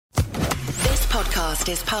podcast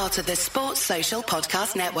is part of the Sports Social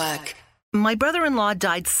Podcast Network. My brother-in-law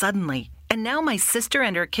died suddenly, and now my sister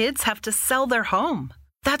and her kids have to sell their home.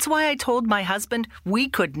 That's why I told my husband we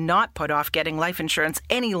could not put off getting life insurance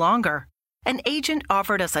any longer. An agent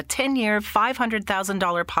offered us a 10-year,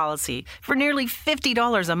 $500,000 policy for nearly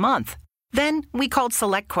 $50 a month. Then we called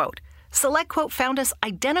SelectQuote. SelectQuote found us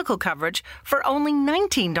identical coverage for only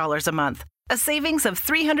 $19 a month, a savings of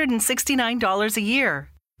 $369 a year.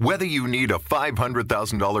 Whether you need a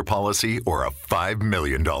 $500,000 policy or a $5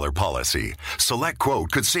 million policy, SelectQuote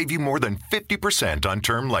could save you more than 50% on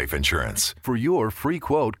term life insurance. For your free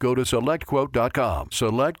quote, go to SelectQuote.com.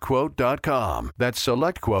 SelectQuote.com. That's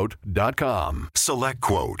SelectQuote.com.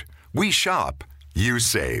 SelectQuote. We shop. You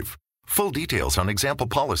save. Full details on example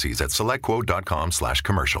policies at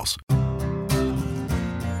SelectQuote.com/commercials.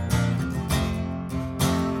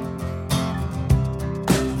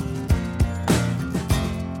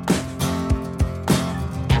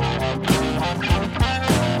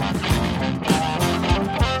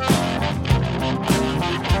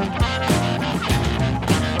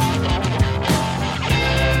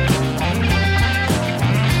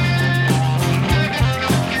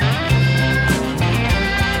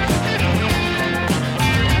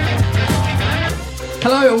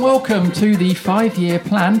 Hello and welcome to the 5-Year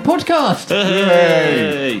Plan podcast.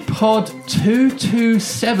 Hey! Pod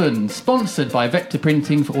 227, sponsored by Vector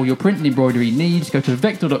Printing for all your print and embroidery needs. Go to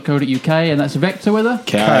vector.co.uk, and that's Vector with a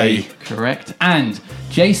K. Correct. And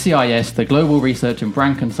JCIS, the global research and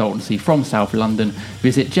brand consultancy from South London.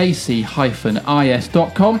 Visit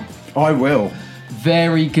jc-is.com. I will.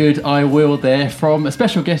 Very good, I will there from a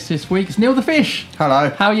special guest this week. It's Neil the Fish.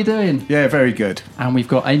 Hello. How are you doing? Yeah, very good. And we've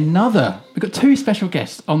got two special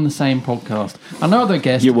guests on the same podcast. Another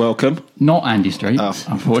guest... You're welcome. Not Andy Street,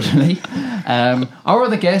 unfortunately. Our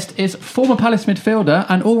other guest is former Palace midfielder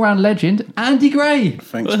and all-round legend, Andy Gray.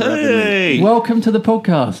 Thanks for having me. Welcome to the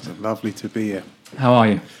podcast. Lovely to be here. How are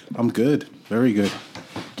you? I'm good. Very good.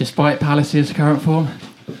 Despite Palace's current form?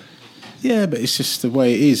 Yeah, but it's just the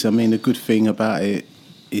way it is. I mean, the good thing about it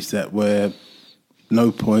is that we're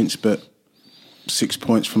no points, but 6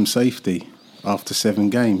 points from safety after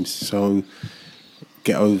 7 games. So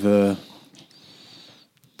get over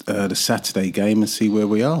the Saturday game and see where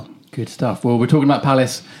we are. Good stuff. Well, we're talking about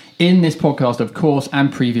Palace in this podcast, of course,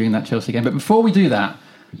 and previewing that Chelsea game. But before we do that,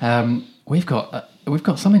 we've got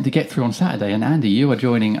something to get through on Saturday. And Andy, you are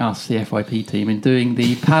joining us, the FYP team, in doing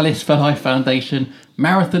the Palace for Life Foundation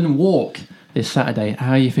Marathon Walk this Saturday.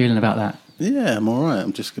 How are you feeling about that? Yeah, I'm all right.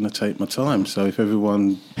 I'm just going to take my time. So if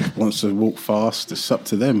everyone wants to walk fast, it's up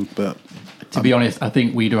to them. But to be honest, I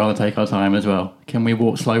think we'd rather take our time as well. Can we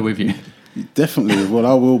walk slow with you? Definitely. Well,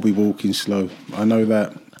 I will be walking slow. I know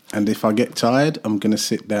that. And if I get tired, I'm going to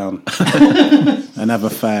sit down and have a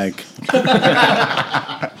fag.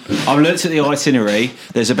 I've looked at the itinerary.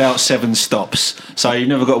 There's about 7 stops. So you've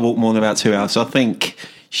never got to walk more than about 2 hours. So I think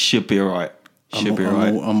should be all right. So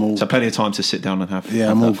plenty of time to sit down and have. Yeah,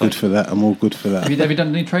 I'm all good for that. I'm all good for that. Have you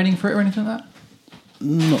done any training for it or anything like that?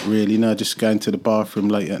 Not really. No, just going to the bathroom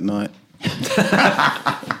late at night.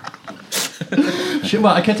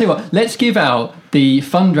 Well, I can tell you what. Let's give out the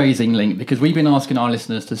fundraising link because we've been asking our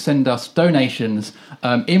listeners to send us donations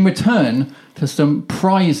in return for some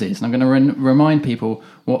prizes. And I'm going to remind people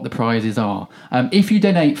what the prizes are. If you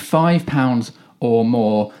donate £5 or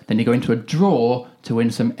more, then you go into a draw to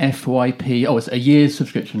win some FYP. Oh, it's a year's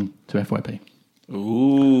subscription to FYP.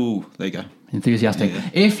 Ooh, there you go. Enthusiastic. Yeah.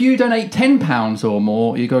 If you donate £10 or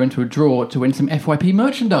more, you go into a draw to win some FYP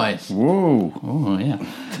merchandise. Whoa. Oh, yeah.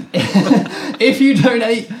 If you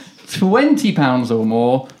donate £20 or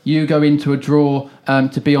more, you go into a draw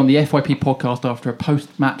to be on the FYP podcast after a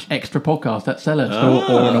post-match extra podcast at Sellers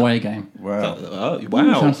or an away game. Wow.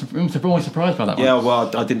 Wow. I'm always surprised by that one. Yeah, well,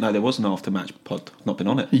 I didn't know there was an after-match pod. I've not been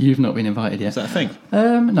on it. You've not been invited yet. Is that a thing?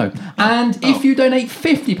 No. And if you donate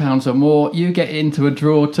 £50 or more, you get into a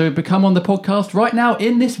draw to become on the podcast right now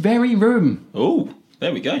in this very room. Oh,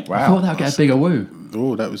 there we go. Wow. I thought that would get a bigger woo.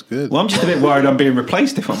 Oh, that was good. Well, I'm just a bit worried I'm being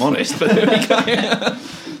replaced, if I'm honest. But there we go.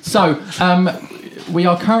 So, we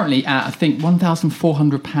are currently at, I think,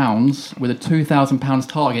 £1,400 with a £2,000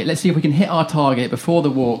 target. Let's see if we can hit our target before the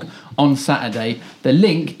walk on Saturday. The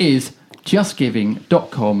link is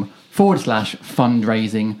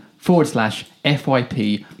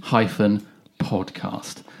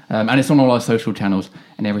justgiving.com/fundraising/FYP-podcast. And it's on all our social channels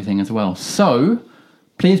and everything as well. So,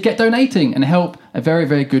 please get donating and help a very,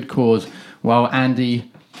 very good cause while Andy,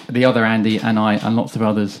 the other Andy, and I, and lots of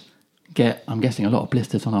others get, I'm guessing, a lot of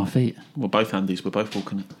blisters on our feet. Well, both Andys. We're both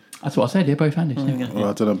walking it. That's what I said, yeah, both Andys. Well,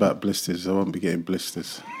 I don't know about blisters. I won't be getting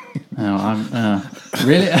blisters. Oh, I'm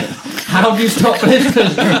really. How do you stop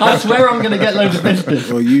blisters? I swear I'm going to get loads of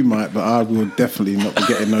blisters. Well, you might, but I will definitely not be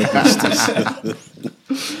getting no blisters.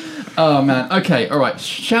 Oh, man. Okay, all right.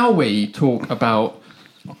 Shall we talk about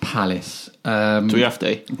Palace? Do we have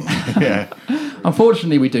to? Yeah.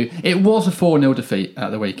 Unfortunately, we do. It was a 4-0 defeat at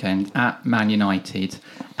the weekend at Man United.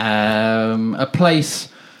 A place,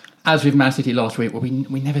 as with Man City last week, where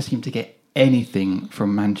we never seem to get anything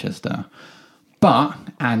from Manchester. But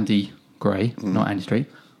Andy Gray, not Andy Street,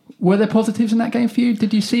 were there positives in that game for you?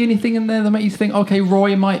 Did you see anything in there that made you think, okay,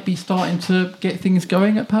 Roy might be starting to get things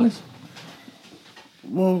going at Palace?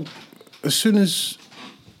 Well, as soon as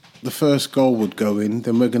the first goal would go in,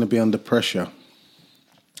 then we're going to be under pressure.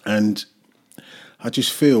 And I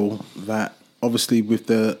just feel that, obviously, with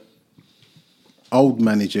the old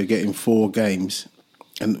manager getting 4 games,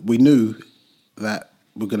 and we knew that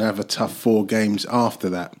we're going to have a tough 4 games after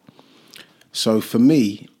that. So for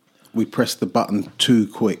me, we pressed the button too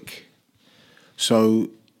quick. So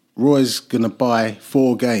Roy's going to buy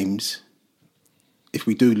 4 games. If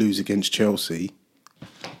we do lose against Chelsea,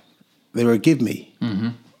 they're a give me. Mm-hmm.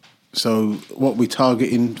 So what we're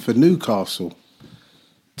targeting for Newcastle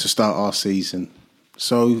to start our season.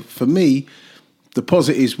 So for me, the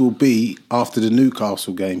positives will be after the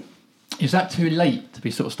Newcastle game. Is that too late to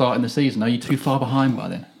be sort of starting the season? Are you too far behind by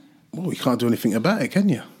then? Well, you can't do anything about it, can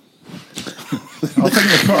you? I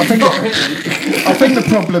think the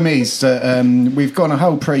problem is that we've gone a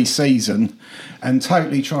whole pre-season and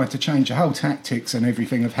totally tried to change the whole tactics and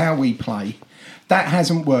everything of how we play. That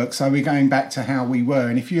hasn't worked, so we're going back to how we were.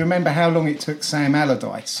 And if you remember how long it took Sam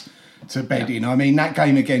Allardyce to bed in, I mean, that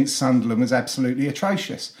game against Sunderland was absolutely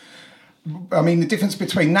atrocious. I mean, the difference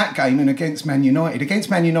between that game and against Man United.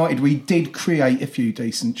 Against Man United, we did create a few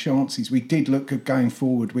decent chances. We did look good going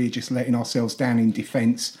forward. We were just letting ourselves down in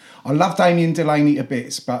defence. I love Damien Delaney to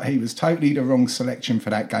bits, but he was totally the wrong selection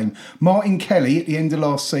for that game. Martin Kelly, at the end of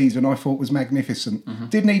last season, I thought was magnificent. Mm-hmm.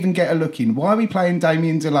 Didn't even get a look in. Why are we playing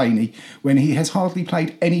Damien Delaney when he has hardly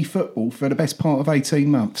played any football for the best part of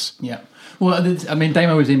 18 months? Yeah. Well, I mean,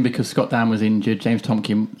 Damo was in because Scott Dann was injured. James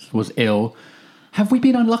Tompkins was ill. Have we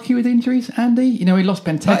been unlucky with injuries, Andy? You know, we lost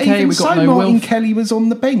Benteke. We got no Martin Kelly was on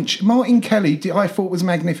the bench. Martin Kelly, I thought, was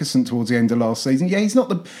magnificent towards the end of last season. Yeah, he's not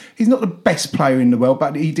the best player in the world,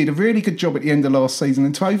 but he did a really good job at the end of last season.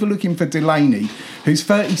 And to overlook him for Delaney, who's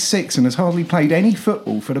 36 and has hardly played any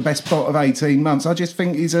football for the best part of 18 months, I just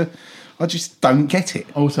think I just don't get it.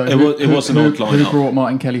 Also, it was an odd lineup. Who brought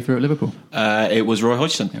Martin Kelly through at Liverpool? It was Roy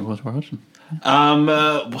Hodgson.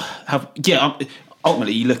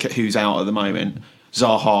 Ultimately, you look at who's out at the moment.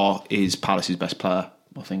 Zaha is Palace's best player.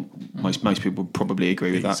 I think most people would probably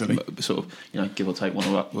agree with that. Sort of, give or take one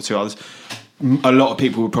or two others. A lot of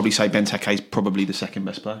people would probably say Benteke is probably the second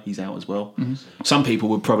best player. He's out as well. Mm-hmm. Some people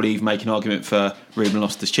would probably even make an argument for Ruben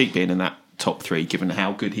Loftus-Cheek being in that top 3, given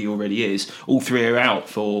how good he already is. All 3 are out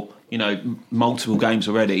for multiple games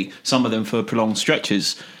already. Some of them for prolonged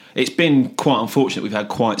stretches. It's been quite unfortunate. We've had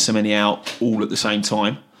quite so many out all at the same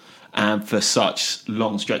time, and for such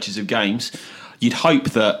long stretches of games. You'd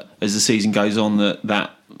hope that as the season goes on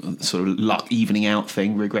that sort of luck evening out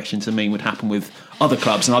thing, regression to mean, would happen with other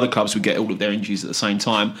clubs, and other clubs would get all of their injuries at the same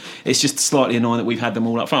time. It's just slightly annoying that we've had them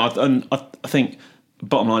all up front. And I think the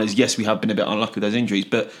bottom line is, yes, we have been a bit unlucky with those injuries,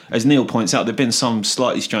 but as Neil points out, there have been some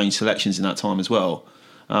slightly strange selections in that time as well.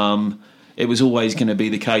 It was always going to be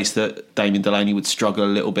the case that Damien Delaney would struggle a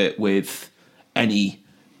little bit with any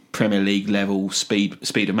Premier League level speed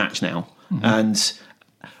of match now. Mm-hmm. And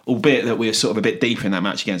albeit that we're sort of a bit deeper in that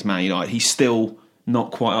match against Man United, he's still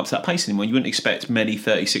not quite up to that pace anymore. You wouldn't expect many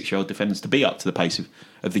 36-year-old defenders to be up to the pace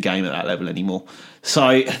of the game at that level anymore.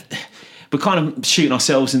 So we're kind of shooting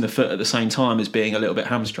ourselves in the foot at the same time as being a little bit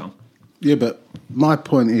hamstrung. Yeah, but my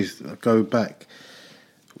point is, I go back,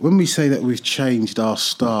 when we say that we've changed our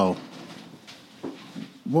style,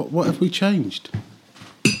 what have we changed?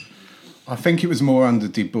 I think it was more under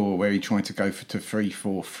De Boer where he tried to go to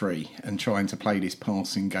 3-4-3 and trying to play this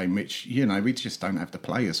passing game, which, we just don't have the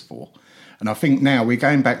players for. And I think now we're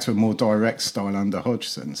going back to a more direct style under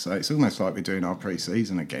Hodgson, so it's almost like we're doing our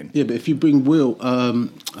pre-season again. Yeah, but if you bring Will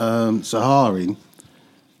Zaha in,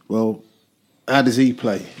 well, how does he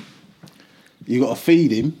play? You got to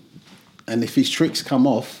feed him, and if his tricks come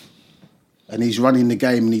off and he's running the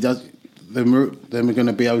game and he does, then we're going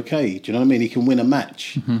to be okay. Do you know what I mean? He can win a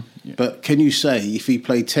match. Mm-hmm. Yeah. But can you say if he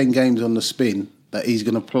played 10 games on the spin that he's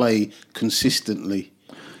going to play consistently?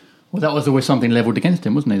 Well, that was always something levelled against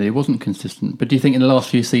him, wasn't it? He wasn't consistent. But do you think in the last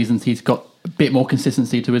few seasons he's got a bit more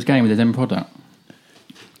consistency to his game with his end product?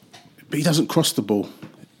 But he doesn't cross the ball.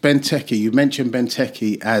 Benteke, you mentioned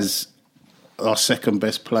Benteke as our second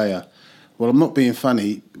best player. Well, I'm not being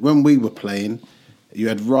funny. When we were playing, you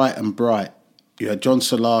had Wright and Bright. You had John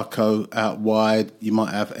Solarco out wide. You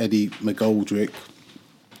might have Eddie McGoldrick.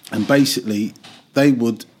 And basically, they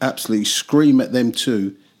would absolutely scream at them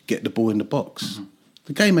to get the ball in the box. Mm-hmm.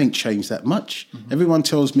 The game ain't changed that much. Mm-hmm. Everyone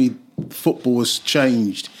tells me football has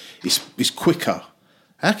changed. It's quicker.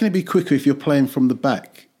 How can it be quicker if you're playing from the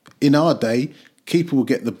back? In our day, keeper will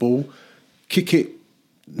get the ball, kick it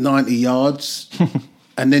 90 yards,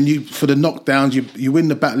 and then for the knockdowns, you win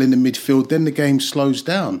the battle in the midfield, then the game slows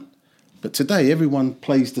down. But today, everyone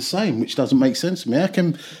plays the same, which doesn't make sense to me. How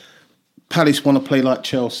can Palace want to play like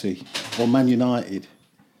Chelsea or Man United?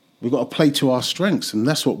 We've got to play to our strengths, and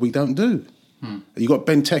that's what we don't do. You got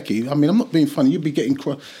Benteke. I mean, I'm not being funny. You'd be getting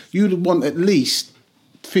you'd want at least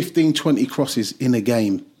 15, 20 crosses in a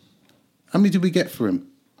game. How many did we get for him?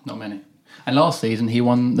 Not many. And last season, he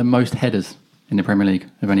won the most headers in the Premier League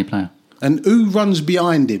of any player. And who runs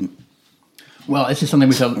behind him? Well, it's just something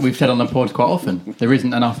we've said on the pod quite often. There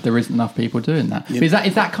isn't enough people doing that. Yeah. But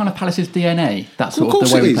is that kind of Palace's DNA? That's sort of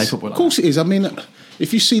the way we play football. Of course it is. I mean,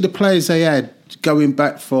 if you see the players they had going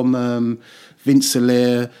back from Vince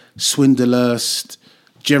Allaire, Swindlehurst,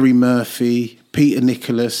 Jerry Murphy, Peter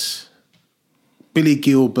Nicholas, Billy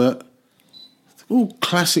Gilbert, all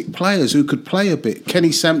classic players who could play a bit.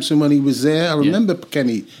 Kenny Sampson when he was there, I remember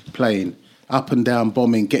Kenny playing up and down,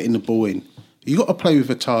 bombing, getting the ball in. You got to play with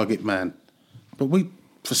a target man. But we,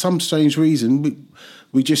 for some strange reason,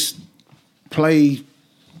 we just play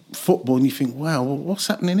football and you think, wow, what's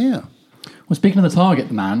happening here? Well, speaking of the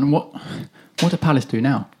target man, what do Palace do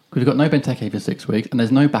now? Because we've got no Benteke for 6 weeks and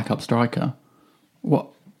there's no backup striker. What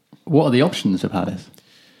are the options for Palace?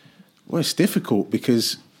 Well, it's difficult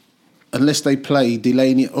because unless they play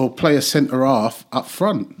Delaney or play a centre-half up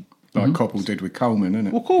front. Like Coppell did with Coleman, isn't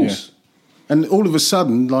it? Well, of course. Yeah. And all of a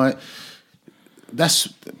sudden,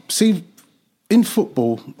 in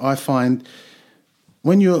football, I find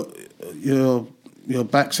when your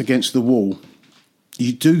back's against the wall,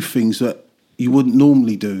 you do things that you wouldn't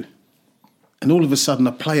normally do. And all of a sudden,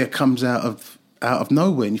 a player comes out of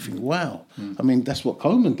nowhere, and you think, "Wow!" I mean, that's what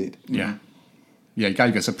Coleman did. Yeah, he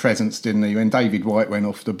gave us a presence, didn't he? When David White went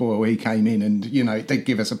off the boil, he came in, and it did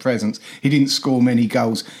give us a presence. He didn't score many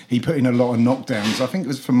goals. He put in a lot of knockdowns. I think it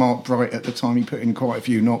was for Mark Bright at the time. He put in quite a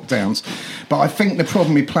few knockdowns. But I think the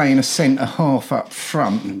problem with playing a centre half up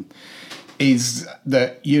front is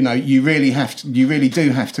that you really do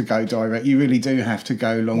have to go direct. You really do have to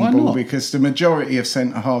go long why ball not? Because the majority of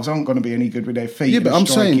centre halves aren't going to be any good with their feet. Yeah, but I'm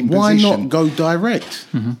saying, why not go direct?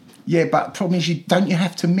 Mm-hmm. Yeah, but the problem is, don't you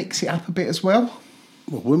have to mix it up a bit as well?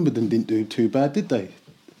 Well, Wimbledon didn't do too bad, did they?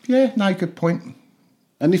 Yeah, no, good point.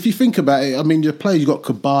 And if you think about it, I mean, your players, you got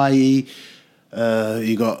Kabayi,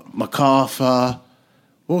 you got MacArthur.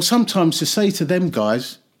 Well, sometimes to say to them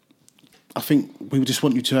guys, I think we just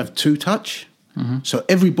want you to have two touch, so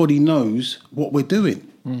everybody knows what we're doing.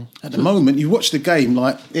 At the moment, you watch the game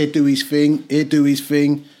like here do his thing, here do his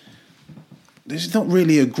thing. There's not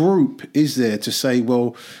really a group, is there, to say,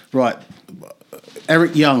 well, right,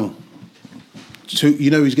 Eric Young, he's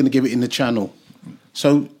going to give it in the channel.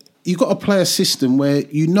 So you've got to play a system where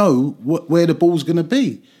you know where the ball's going to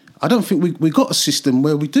be. I don't think we got a system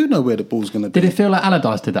where we do know where the ball's going to be. Did it feel like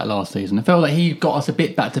Allardyce did that last season? It felt like he got us a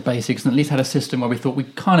bit back to basics and at least had a system where we thought we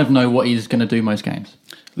kind of know what he's going to do most games.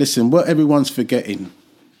 Listen, what everyone's forgetting,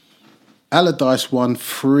 Allardyce won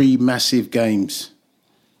 3 massive games.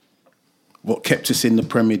 What kept us in the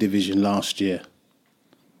Premier Division last year.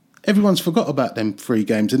 Everyone's forgot about them 3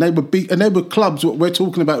 games, and they were clubs. What we're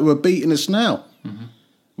talking about, who are beating us now. Mm-hmm.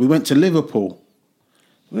 We went to Liverpool.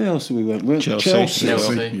 Where else did we went? Chelsea.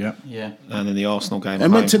 Yeah. And then the Arsenal game.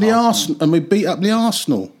 And went to the Arsenal, and we beat up the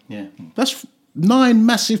Arsenal. Yeah. That's 9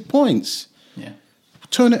 massive points. Yeah.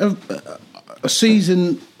 Turn it a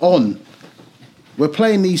season on. We're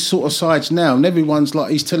playing these sort of sides now, and everyone's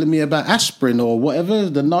like, he's telling me about aspirin or whatever,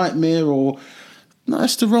 the nightmare or... No,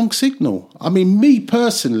 that's the wrong signal. I mean, me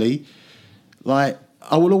personally, I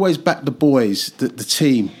will always back the boys, the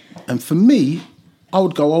team. And for me, I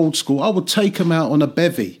would go old school. I would take them out on a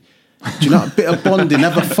bevy. Do you know, a bit of bonding,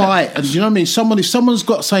 have a fight. And do you know what I mean? If someone's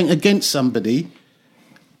got something against somebody,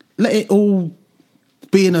 let it all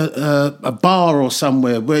be in a bar or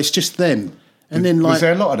somewhere where it's just them. And then, was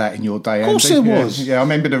there a lot of that in your day, Andy? Of course there was. Yeah, I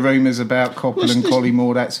remember the rumours about Coppell and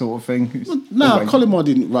Collymore, that sort of thing. No, Collymore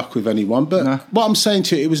didn't ruck with anyone. But what I'm saying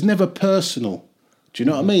to you, it was never personal. Do you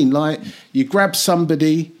know what I mean? Like, you grab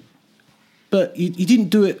somebody, but you didn't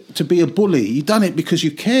do it to be a bully. You done it because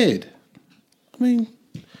you cared. I mean...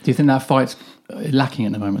 Do you think that fight's lacking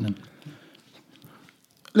at the moment then?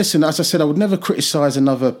 Listen, as I said, I would never criticise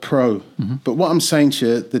another pro. Mm-hmm. But what I'm saying to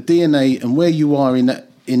you, the DNA and where you are in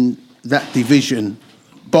that division,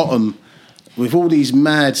 bottom, with all these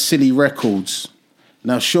mad, silly records.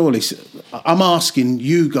 Now, surely, I'm asking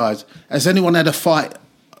you guys, has anyone had a fight?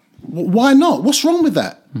 Why not? What's wrong with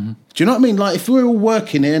that? Mm-hmm. Do you know what I mean? Like, if we're all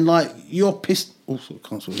working here and, like, you're pissed... Oh,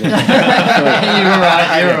 can't swear. You're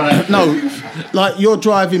right. No, like, you're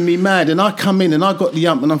driving me mad and I come in and I got the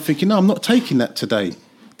ump and I'm thinking, no, I'm not taking that today.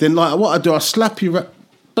 Then, like, what I do, I slap you...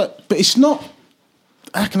 But it's not...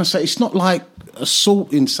 How can I say? It's not like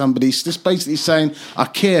assaulting somebody. It's just basically saying, I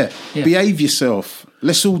care. Yeah. Behave yourself.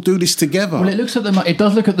 Let's all do this together. Well, it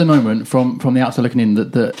does look at the moment from the outside looking in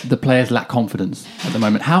that the players lack confidence at the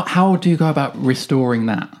moment. How do you go about restoring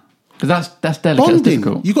that? Because that's delicate. Bonding. That's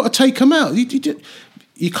difficult. You got to take them out.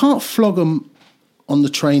 You can't flog them on the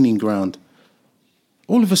training ground.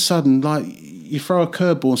 All of a sudden, like, you throw a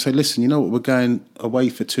curveball and say, listen, you know what, we're going away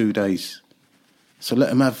for 2 days. So let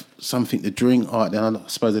them have something to drink. All right, then I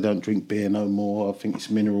suppose they don't drink beer no more. I think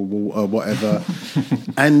it's mineral water, whatever.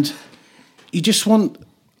 And you just want,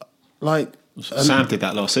 like... Sam did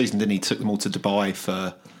that last season, didn't he? Took them all to Dubai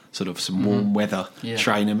for sort of some warm weather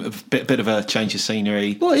training, a bit of a change of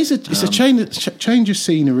scenery. Well, it's a change of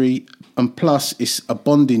scenery, and plus it's a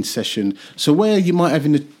bonding session. So where you might have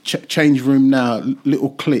in the change room now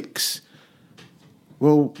little cliques,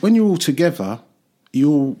 well, when you're all together,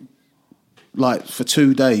 you'll... like for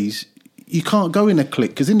 2 days, you can't go in a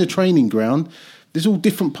clique because in the training ground, there's all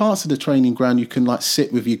different parts of the training ground you can like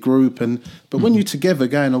sit with your group but when you're together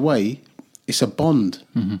going away, it's a bond,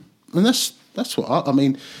 and that's what I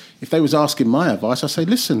mean. If they was asking my advice, I say,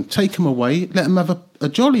 listen, take them away, let them have a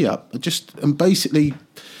jolly up, and basically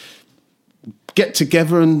get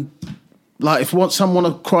together and like if someone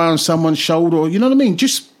to cry on someone's shoulder, or you know what I mean,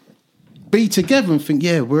 just be together and think,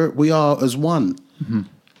 yeah, we are as one. Mm-hmm.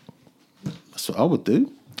 That's what I would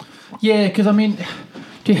do. Yeah, because I mean,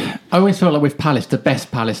 I always felt like with Palace, the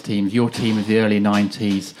best Palace teams, your team of the early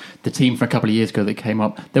 90s, the team from a couple of years ago that came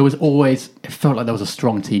up, it felt like there was a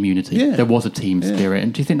strong team unity. Yeah. There was a team spirit.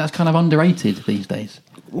 And do you think that's kind of underrated these days?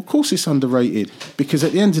 Well, of course it's underrated, because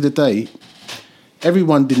at the end of the day,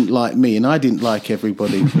 everyone didn't like me and I didn't like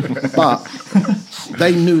everybody, but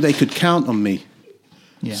they knew they could count on me.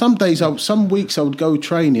 Yeah. Some weeks I would go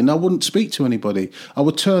training, I wouldn't speak to anybody. I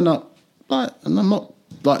would turn up, and I'm not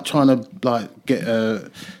like trying to like get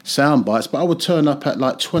sound bites, but I would turn up at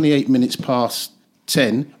like 28 minutes past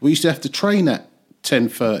 10. We used to have to train at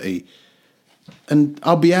 10:30, and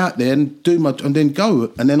I'll be out there and and then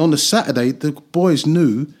go. And then on the Saturday, the boys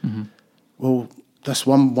knew, well, that's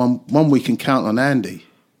one we can count on Andy.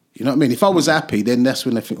 You know what I mean? If I was happy, then that's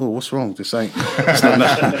when they think, oh, what's wrong? Just saying. I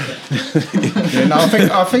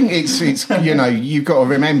think it's you've got to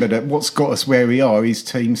remember that what's got us where we are is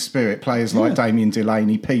team spirit. Players like Damien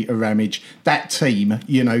Delaney, Peter Ramage, that team, Mile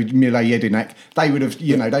Jedinak, they would have,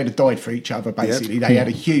 they'd have died for each other, basically. Yep. They had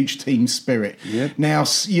a huge team spirit. Yep. Now,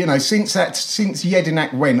 since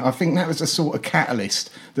Jedinak went, I think that was a sort of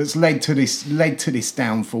catalyst that's led to this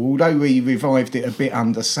downfall. Although we revived it a bit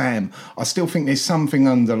under Sam, I still think there's something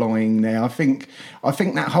underlying there. I think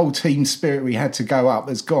that whole team spirit we had to go up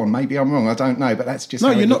has gone. Maybe I'm wrong, I don't know, but that's just...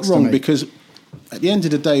 No, you're not wrong, because at the end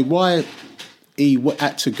of the day, why he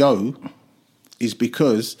had to go is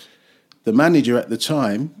because the manager at the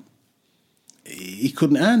time, he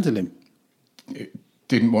couldn't handle him.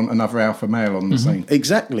 Didn't want another alpha male on the scene.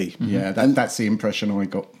 Exactly. Yeah, that's the impression I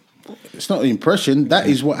got. It's not the impression, that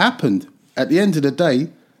is what happened. At the end of the day,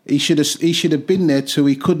 he should have been there till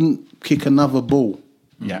he couldn't kick another ball.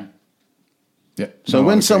 Yeah. Yeah. So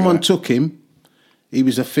when someone took him, he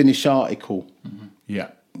was a finished article. Mm-hmm.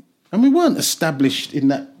 Yeah. And we weren't established in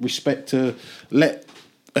that respect to let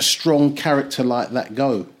a strong character like that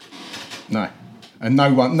go. No. And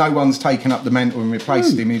no one's taken up the mantle and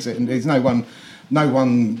replaced him, is it? There's no one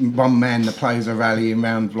man the players are rallying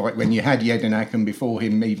around like when you had Jedinak and before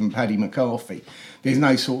him even Paddy McCarthy. There's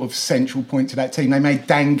no sort of central point to that team. They made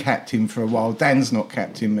Dan captain for a while. Dan's not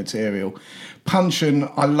captain material. Puncheon,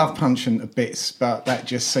 I love Puncheon to bits, but that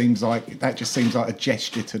just seems like a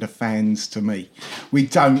gesture to the fans to me. We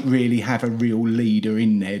don't really have a real leader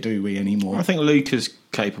in there, do we, anymore? I think Luke is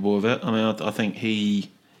capable of it. I mean, I think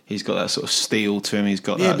he's got that sort of steel to him. He's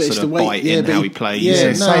got that sort of bite in how he plays. Yeah,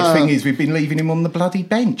 the sad thing is we've been leaving him on the bloody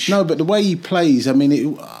bench. No, but the way he plays, I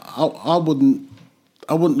mean, I wouldn't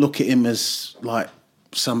look at him as like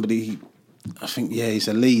somebody. I think, he's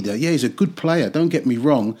a leader. Yeah, he's a good player. Don't get me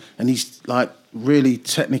wrong, and he's like really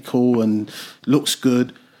technical and looks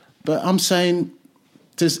good. But I'm saying,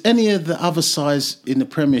 does any of the other sides in the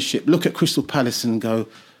Premiership look at Crystal Palace and go,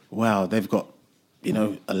 "Wow, they've got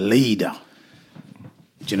a leader.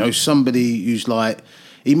 Somebody who's like,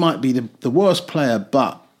 he might be the worst player,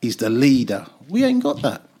 but he's the leader. We ain't got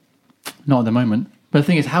that. Not at the moment. But the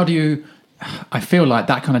thing is, I feel like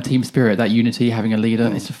that kind of team spirit, that unity, having a leader,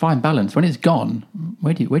 it's a fine balance. When it's gone,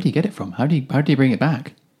 where do you get it from? How do you bring it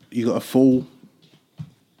back? You got to fall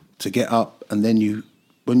to get up, and then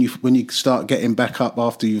when you start getting back up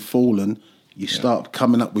after you've fallen, you start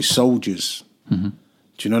coming up with soldiers. Mm-hmm. Do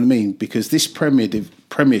you know what I mean? Because this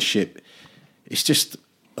Premiership, it's just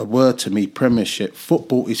a word to me. Premiership.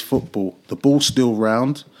 Football is football. The ball's still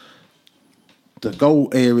round. The goal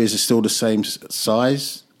areas are still the same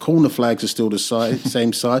size. Corner flags are still the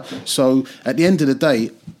same size. So at the end of the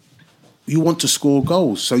day, you want to score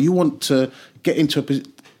goals. So you want to get into a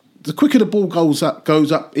position. The quicker the ball goes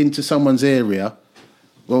up into someone's area,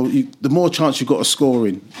 well, the more chance you've got of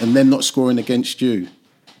scoring and then not scoring against you.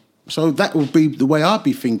 So that would be the way I'd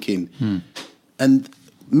be thinking. And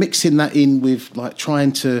mixing that in with like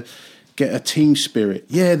trying to get a team spirit.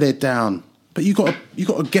 Yeah, they're down, but you got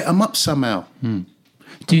to get them up somehow.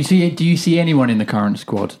 Do you see anyone in the current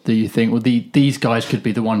squad that you think, well, these guys could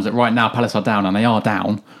be the ones that right now Palace are down, and they are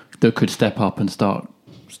down, that could step up and start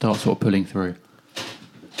sort of pulling through?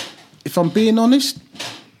 If I'm being honest,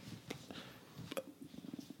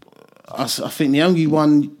 I think the only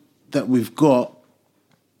one that we've got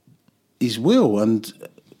is Will, and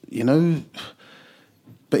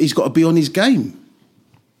but he's got to be on his game.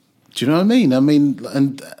 Do you know what I mean?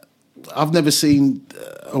 And I've never seen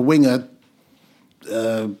a winger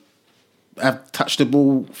have touched the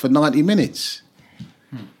ball for 90 minutes.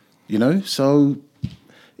 So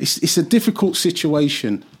it's a difficult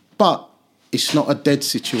situation, but it's not a dead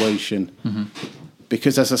situation. Mm-hmm.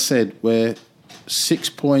 Because, as I said, we're 6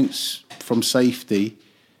 points from safety.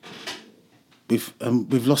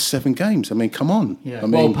 We've lost 7 games. I mean, come on. Yeah.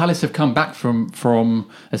 Well, Palace have come back from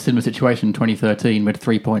a similar situation in 2013 with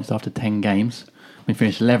 3 points after 10 games. We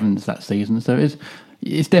finished 11th that season, so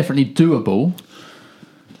it's definitely doable.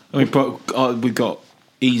 I mean, we've got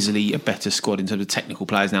easily a better squad in terms of technical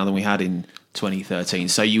players now than we had in 2013.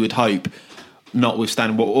 So you would hope,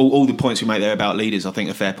 notwithstanding all the points we make there about leaders, I think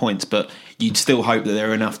are fair points, but you'd still hope that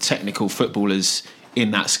there are enough technical footballers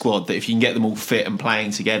in that squad that if you can get them all fit and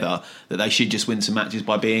playing together, that they should just win some matches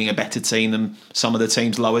by being a better team than some of the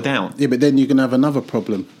teams lower down. Yeah, but then you're going to have another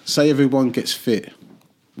problem. Say everyone gets fit.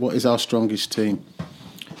 What is our strongest team?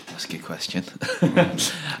 That's a good question.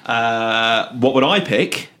 What would I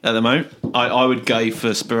pick at the moment? I would go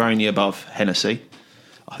for Speroni above Hennessy.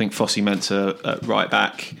 I think Fossey meant to right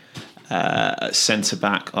back. At centre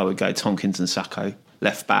back, I would go Tompkins and Sacco.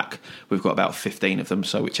 Left back, we've got about 15 of them,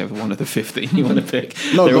 so whichever one of the 15 you want to pick.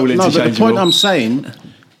 They're all interchangeable. But the point I'm saying,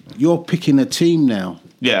 you're picking a team now.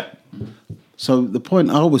 Yeah. So the point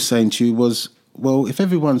I was saying to you was, well, if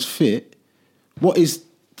everyone's fit, what is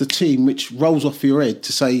the team which rolls off your head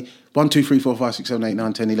to say 1, 2, 3, 4, 5, 6, 7, 8,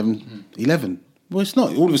 9, 10, 11, 11? Well, it's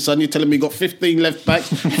not. All of a sudden, you're telling me you've got 15 left backs,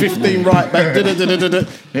 15 right backs. Yeah,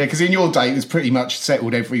 because in your day, it was pretty much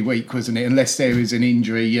settled every week, wasn't it? Unless there was an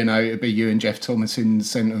injury, it'd be you and Jeff Thomas in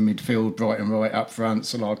centre midfield, right and right up front,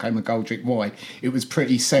 Solarco, McGoldrick, White. It was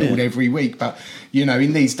pretty settled every week. But,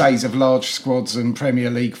 in these days of large squads and Premier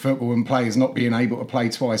League football and players not being able to play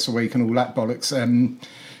twice a week and all that bollocks,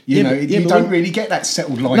 you don't really get that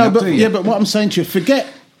settled lineup, do you? Yeah, but what I'm saying to you,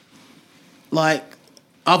 forget, like,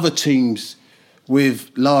 other teams with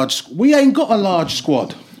large... We ain't got a large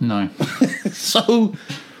squad. No. So,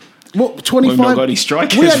 what, 25... We've not got any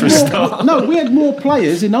strikers for a start. No, we had more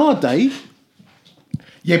players in our day.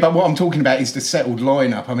 Yeah, but what I'm talking about is the settled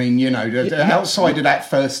lineup. I mean, outside of that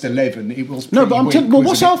first 11, it was pretty weak,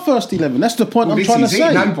 what's our first 11? That's the point I'm trying to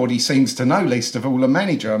say. Nobody seems to know, least of all a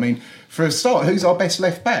manager. I mean, for a start, who's our best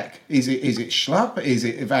left back? Is it Schlupp? Is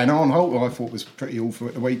it Van Arnholt, who I thought was pretty awful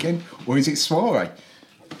at the weekend? Or is it Soiree?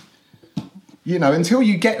 Until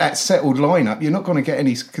you get that settled lineup, you're not going to get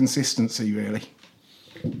any consistency, really.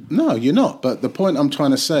 No, you're not. But the point I'm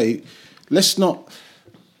trying to say, let's not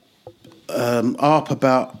harp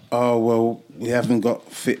about, we haven't got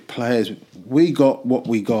fit players. We got what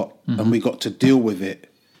we got, and we got to deal with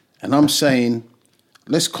it. And I'm saying,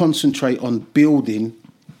 let's concentrate on building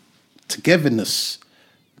togetherness,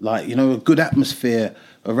 like, a good atmosphere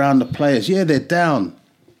around the players. Yeah, they're down.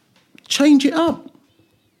 Change it up.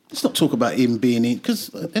 Let's not talk about him being in,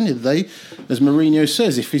 because at the end of the day, as Mourinho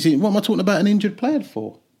says, if he's in, what am I talking about an injured player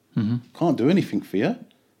for? Mm-hmm. Can't do anything for you.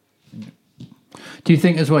 Do you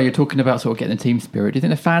think as well, you're talking about sort of getting the team spirit, do you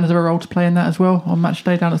think the fans have a role to play in that as well on match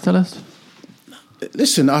day down at Selhurst?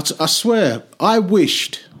 Listen, I swear, I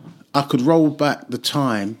wished I could roll back the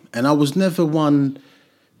time, and I was never one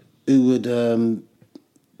who would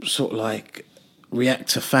sort of like react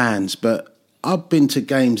to fans, but I've been to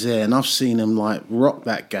games there and I've seen them like rock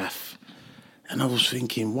that gaff, and I was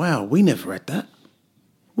thinking, wow, we never had that.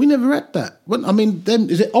 We never had that. I mean, them,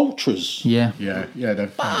 is it ultras? Yeah. They're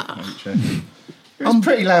it was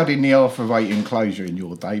pretty loud in the half-away enclosure in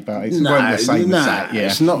your day, but it weren't the same as that. Yeah,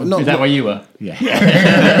 it's not. Is that where you were? Yeah.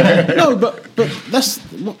 No, but that's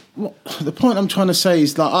what the point I'm trying to say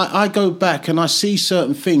is like I go back and I see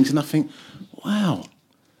certain things and I think, wow.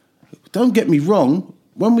 Don't get me wrong.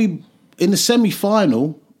 When we in the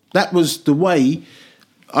semi-final, that was the way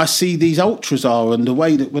I see these ultras are, and the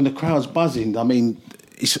way that when the crowd's buzzing. I mean,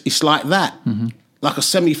 it's like that, like a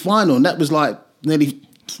semi-final, and that was like nearly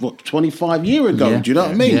 25 years ago. Yeah. Do you know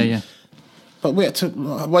what I mean? Yeah. But we had to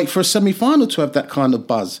wait for a semi-final to have that kind of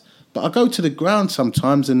buzz. But I go to the ground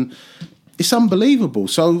sometimes and it's unbelievable.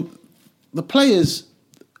 So the players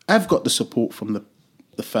have got the support from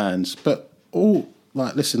the fans. But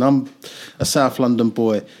listen, I'm a South London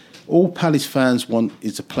boy. All Palace fans want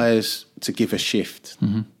is the players to give a shift.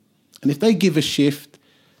 And if they give a shift,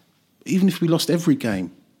 even if we lost every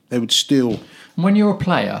game, they would still... When you're a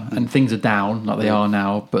player and things are down like they are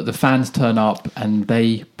now, but the fans turn up and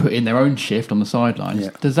they put in their own shift on the sidelines,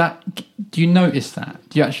 do you notice that?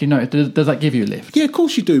 Do you actually notice? Does that give you a lift? Yeah, of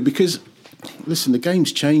course you do, because, listen, the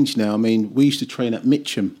game's changed now. I mean, we used to train at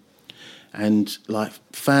Mitcham and, like,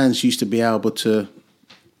 fans used to be able to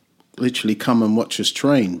literally come and watch us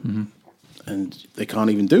train. And they can't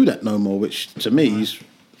even do that no more, which, to me, is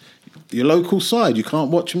your local side. You can't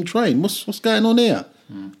watch them train. What's going on here?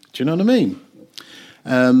 Do you know what I mean?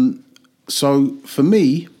 So for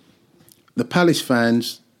me, the Palace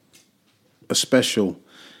fans are special,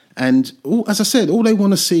 and as I said, all they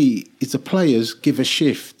want to see is the players give a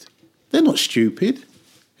shift. They're not stupid.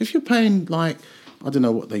 If you're paying I don't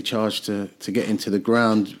know what they charge to get into the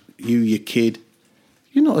ground, your kid,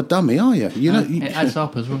 you're not a dummy, are you? It adds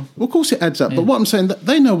up as well. Well, of course it adds up, but what I'm saying,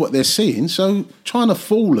 they know what they're seeing. So trying to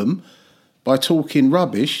fool them by talking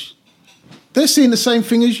rubbish, they're seeing the same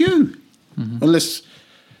thing as you, unless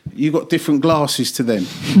you got different glasses to them.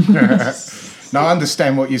 No, I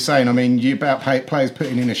understand what you're saying. I mean, you about players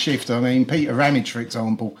putting in a shift. I mean, Peter Ramage, for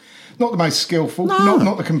example, not the most skillful,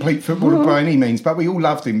 not the complete footballer by any means, but we all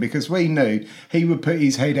loved him because we knew he would put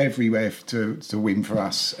his head everywhere to win for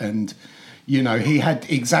us. And, you know, he had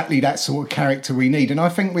exactly that sort of character we need. And I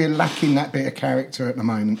think we're lacking that bit of character at the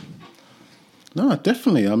moment. No,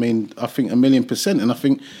 definitely. I mean, I think 1,000,000%. And I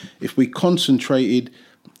think if we concentrated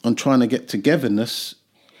on trying to get togetherness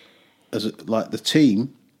as the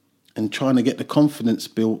team and trying to get the confidence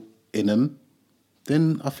built in them,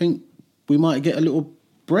 then I think we might get a little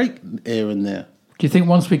break here and there. Do you think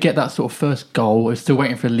once we get that sort of first goal, we're still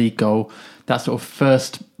waiting for a league goal, that sort of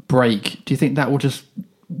first break, do you think that will just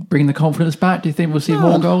bring the confidence back? Do you think we'll see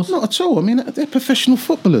more goals? Not at all. I mean, they're professional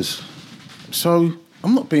footballers. So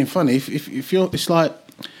I'm not being funny. If you're, it's like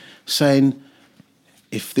saying,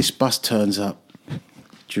 if this bus turns up,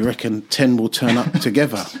 do you reckon 10 will turn up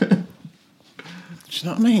together? Do you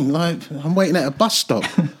know what I mean? Like, I'm waiting at a bus stop.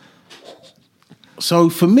 So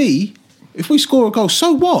for me, if we score a goal,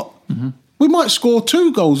 so what? We might score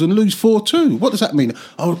 2 goals and lose 4-2. What does that mean?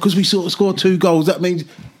 Oh, because we sort of scored 2 goals, that means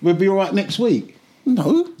we'll be all right next week?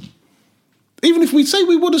 No. Even if we say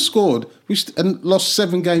we would have scored and lost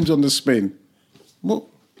 7 games on the spin, what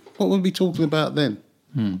would we be talking about then?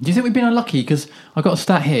 Do you think we've been unlucky? Because I've got a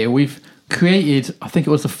stat here. We've created, I think it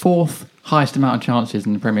was the 4th highest amount of chances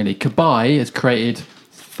in the Premier League. Kabay has created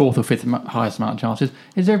 4th or 5th highest amount of chances.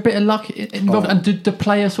 Is there a bit of luck involved? And did the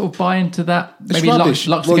players sort of buy into that? Maybe luck's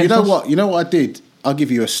well, you know what? You know what I did? I'll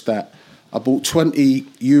give you a stat. I bought 20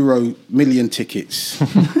 euro million tickets.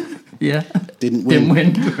 Yeah. Didn't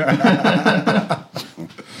win.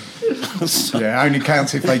 Yeah, only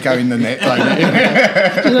counts if they go in the net, don't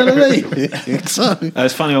it? Do you know what I mean? So.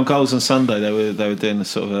 It's funny, on Goals on Sunday they were doing a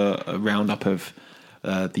sort of a roundup of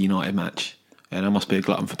the United match, and I must be a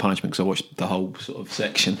glutton for punishment because I watched the whole sort of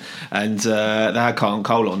section, and they had Carlton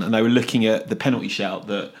Cole on, and they were looking at the penalty shout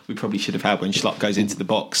that we probably should have had when Schlupp goes into the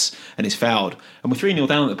box and is fouled, and we're 3-0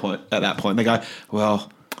 down at that point. They go,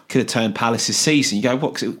 well, could have turned Palace's season. You go,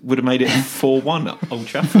 what? Because it would have made it 4-1 at Old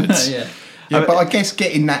Trafford. Yeah, but I guess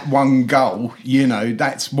getting that one goal, you know,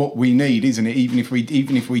 that's what we need, isn't it? Even if we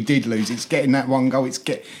did lose, it's getting that one goal. It's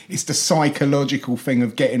the psychological thing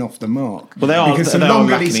of getting off the mark. Well, because the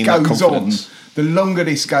longer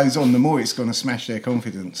this goes on, the more it's going to smash their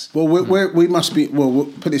confidence. Well, we must be. Well, we'll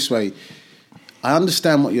put it this way. I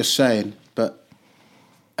understand what you're saying, but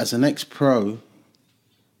as an ex-pro,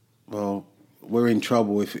 well, we're in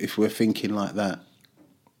trouble if we're thinking like that.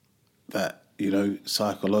 That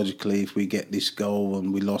psychologically, if we get this goal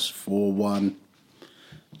and we lost 4-1,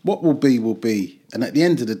 what will be will be. And at the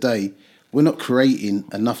end of the day, we're not creating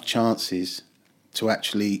enough chances to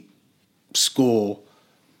actually score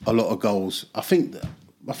a lot of goals. I think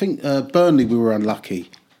Burnley, we were unlucky.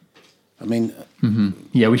 I mean,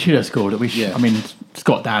 yeah, we should have scored it. I mean,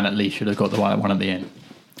 Scott Down at least should have got the one at the end.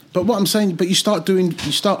 But what I'm saying, you start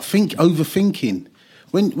overthinking.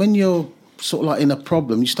 When you're sort of like in a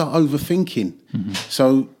problem, you start overthinking.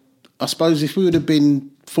 So I suppose if we would have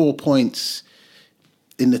been 4 points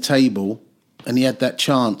in the table and he had that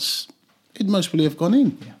chance, it'd most probably have gone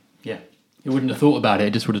in. Yeah. You wouldn't have thought about it.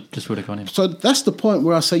 It just would have gone in. So that's the point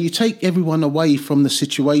where I say you take everyone away from the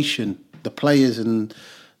situation, the players and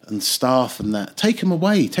staff and that. Take them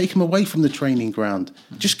away from the training ground.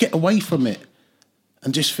 Just get away from it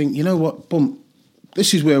and just think, you know what, boom,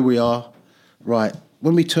 this is where we are. Right,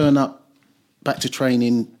 when we turn up back to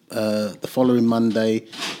training the following Monday,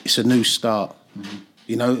 it's a new start.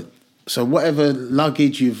 So whatever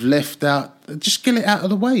luggage you've left out, just get it out of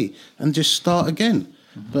the way and just start again.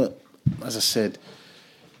 But as I said,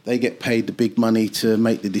 they get paid the big money to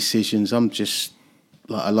make the decisions. I'm just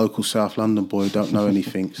like a local South London boy, don't know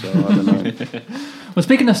anything, so I don't know. Well,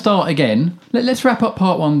 speaking of start again, let's wrap up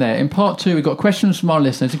part 1 there. In part 2, we've got questions from our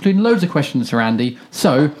listeners, including loads of questions for Andy.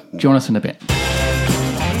 So join us in a bit.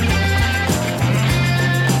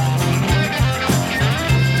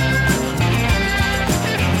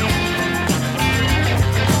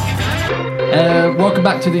 Welcome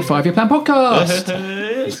back to the 5-Year Plan podcast.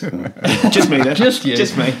 Just me then. Just you.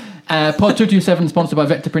 Just me. Pod 227 sponsored by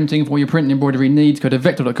Vector Printing. For your print and embroidery needs, go to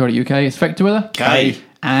vector.co.uk. It's Vector with a K.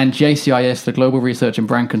 And JCIS, the global research and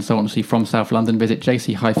brand consultancy from South London. Visit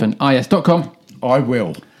jc-is.com. I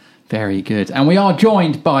will. Very good. And we are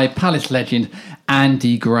joined by Palace legend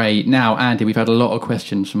Andy Gray. Now, Andy, we've had a lot of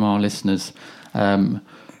questions from our listeners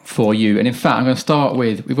for you. And in fact, I'm going to start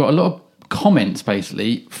with, we've got a lot of comments,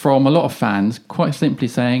 basically, from a lot of fans, quite simply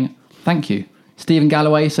saying, thank you. Stephen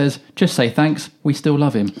Galloway says, just say thanks, we still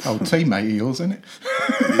love him. Oh, teammate of yours, isn't it?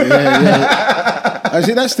 Yeah. Is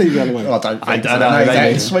it that Steve Galloway? I don't know. He's out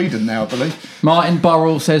in Sweden now, I believe. Martin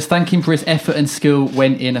Burrell says, thank him for his effort and skill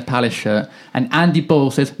when in a Palace shirt. And Andy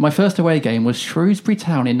Bull says, my first away game was Shrewsbury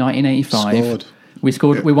Town in 1985. We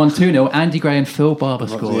won 2-0. Andy Gray and Phil Barber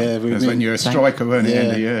scored. Yeah, that's when you're a striker, weren't you,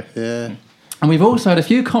 Andy? Yeah. And we've also had a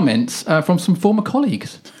few comments from some former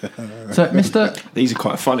colleagues. So, These are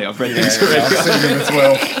quite funny. I've read these already. I've seen them as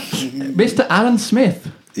well. Mr. Alan Smith,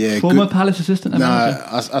 former Palace assistant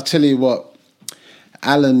manager. I tell you what,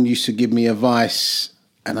 Alan used to give me advice,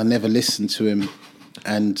 and I never listened to him.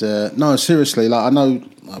 And no, seriously, like I know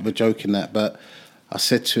we're joking that, but I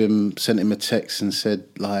said to him, sent him a text and said,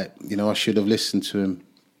 like, I should have listened to him.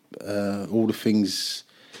 All the things,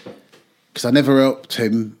 because I never helped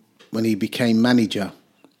him when he became manager,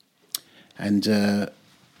 and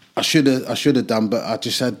I should have done, but I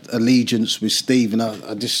just had allegiance with Steve, and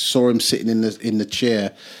I just saw him sitting in the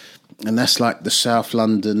chair, and that's like the South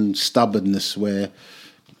London stubbornness where,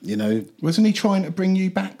 Wasn't he trying to bring you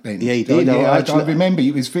back then? Yeah, he did. I remember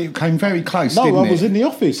it came very close. No, didn't I it? was in the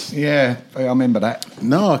office. Yeah, I remember that.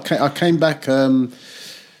 No, I came back. Tried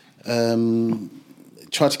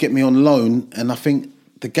to get me on loan, and I think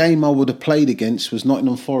the game I would have played against was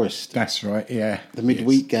Nottingham Forest. That's right, yeah. The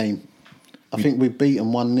midweek game. I think we beat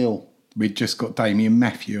them 1-0. We'd just got Damien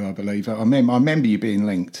Matthew, I believe. I remember you being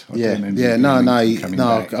linked. I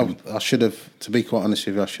should have, to be quite honest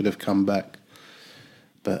with you, I should have come back.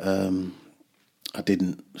 But I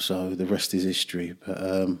didn't, so the rest is history. But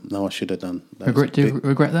no, I should have done. Do you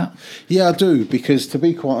regret that? Yeah, I do, because to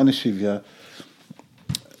be quite honest with you,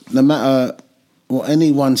 no matter what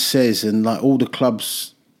anyone says, and like all the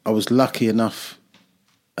clubs I was lucky enough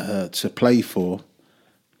to play for,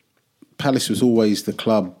 Palace was always the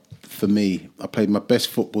club for me. I played my best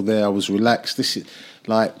football there. I was relaxed. This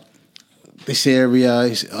area. I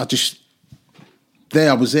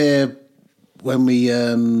was there when we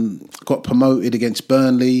got promoted against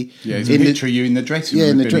Burnley. Yeah, it's a picture of you in the dressing room.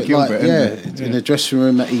 In the dressing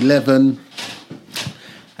room at 11.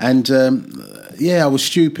 And I was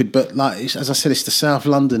stupid, but like as I said, it's the South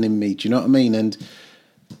London in me. Do you know what I mean? And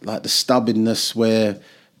like the stubbornness where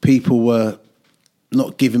people were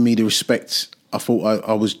not giving me the respect I thought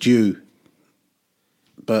I was due,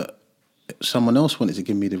 but someone else wanted to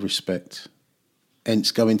give me the respect, hence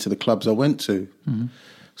going to the clubs I went to. Mm-hmm.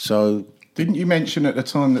 So, didn't you mention at the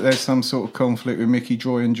time that there's some sort of conflict with Mickey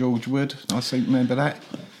Joy and George Wood? I seem to remember that.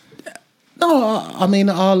 No, I mean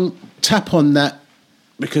I'll tap on that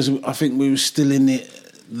because I think we were still in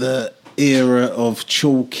era of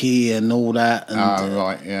Chalky and all that. And,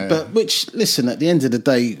 right, yeah. But which, listen, at the end of the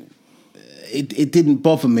day, it didn't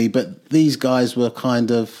bother me. But these guys were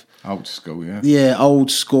kind of old school, yeah. Yeah,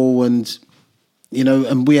 old school, and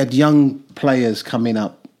and we had young players coming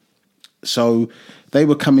up, so they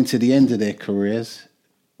were coming to the end of their careers,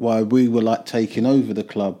 while we were like taking over the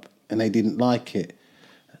club, and they didn't like it.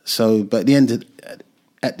 So, but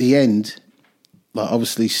at the end, like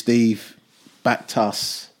obviously Steve backed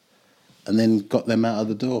us, and then got them out of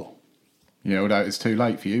the door. Yeah, although it's too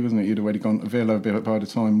late for you, wasn't it? You'd already gone to Villa by the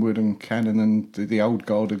time Wood and Cannon and the old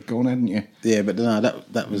guard had gone, hadn't you? Yeah, but no,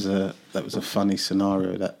 that was a funny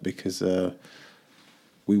scenario, because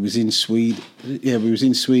we was in Sweden. Yeah, we was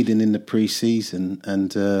in Sweden in the pre-season,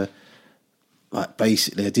 and like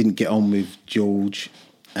basically I didn't get on with George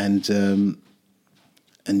and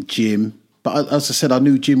Jim. But as I said, I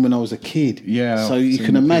knew Jim when I was a kid. Yeah, so you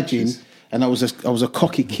can imagine, and I was a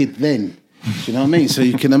cocky kid then. Do you know what I mean? So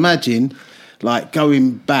you can imagine, like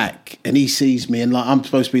going back, and he sees me, and like I'm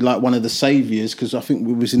supposed to be like one of the saviours, because I think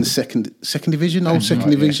we was in the second division, second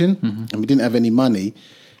division, and we didn't have any money,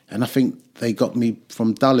 and I think they got me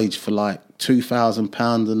from Dulwich for like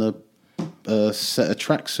 £2,000 and a set of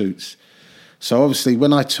tracksuits. So obviously,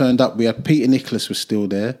 when I turned up, we had Peter Nicholas was still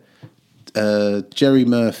there, Jerry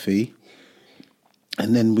Murphy,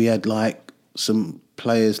 and then we had like some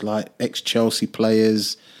players like ex-Chelsea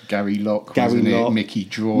players. Gary Locke, Mickey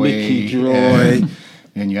Droy.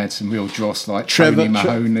 And you had some real dross like Trevor Tony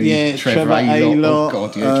Mahoney, Trevor Aylock. Oh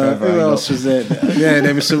God, Trevor who Aylock. else was there? Yeah,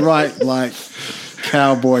 there were some right like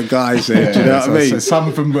cowboy guys there. Do you know what I mean? So some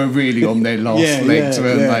of them were really on their last legs,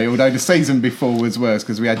 weren't they? Although the season before was worse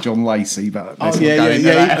because we had John Lacey. But I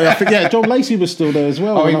think John Lacey was still there as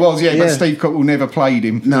well. Oh, he was, but Steve Cottle never played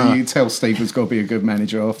him. No, you tell Steve was got to be a good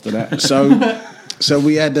manager after that. So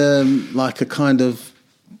we had like a kind of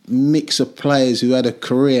mix of players who had a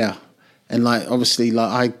career, and like obviously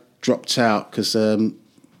like I dropped out because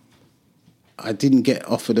I didn't get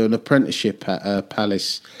offered an apprenticeship at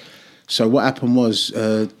Palace. So what happened was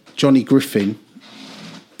Johnny Griffin,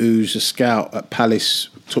 who's a scout at Palace,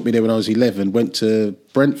 took me there when I was 11, went to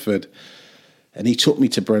Brentford, and he took me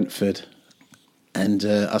to Brentford, and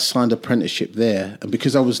I signed apprenticeship there. And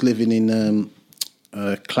because I was living in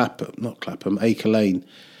Acre Lane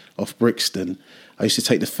off Brixton, I used to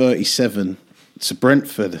take the 37 to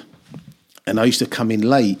Brentford, and I used to come in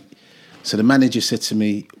late. So the manager said to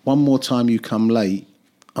me, "One more time you come late,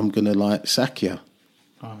 I'm going to like sack you."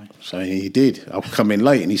 So he did. I'll come in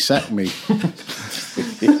late and he sacked me. Well,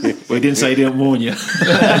 he didn't say he didn't warn you.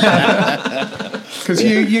 Because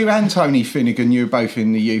you and Tony Finnegan, you were both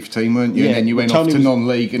in the youth team, weren't you? Yeah, and then you went off to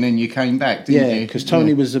non-league and then you came back, didn't you? Yeah, because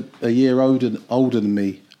Tony was a year older than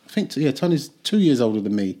me. I think, Tony's 2 years older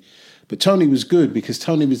than me. But Tony was good because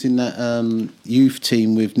Tony was in that youth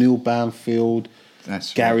team with Neil Banfield,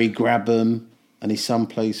 Gary Grabham, and his son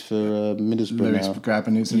plays for Middlesbrough Lewis now.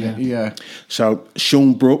 Grabham, isn't it? Yeah. So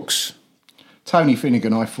Sean Brooks. Tony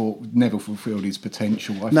Finnegan, I thought, never fulfilled his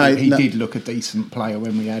potential. I thought he did look a decent player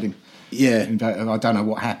when we had him. Yeah. In fact, I don't know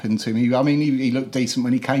what happened to him. I mean, he looked decent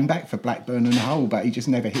when he came back for Blackburn and Hull, but he just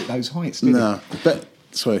never hit those heights, did he? No, but...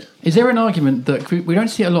 Sorry. Is there an argument that we don't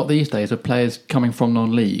see it a lot these days of players coming from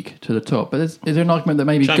non-league to the top? But is there an argument that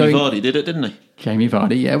maybe Jamie Vardy did it, didn't he? Jamie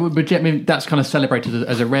Vardy, yeah. But that's kind of celebrated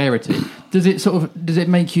as a rarity. Does it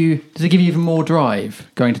give you even more drive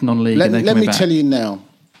going to non-league? Let me tell you now,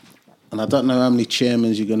 and I don't know how many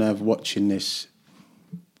chairmans you're going to have watching this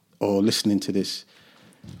or listening to this.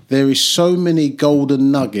 There is so many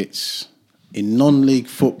golden nuggets in non-league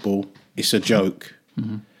football. It's a joke.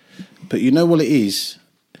 Mm-hmm. But you know what it is?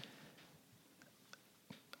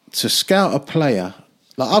 To scout a player,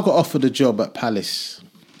 like I got offered a job at Palace.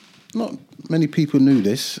 Not many people knew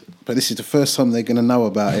this, but this is the first time they're going to know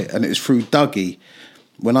about it, and it was through Dougie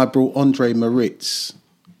when I brought Andre Moritz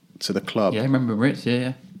to the club. Yeah, I remember Moritz.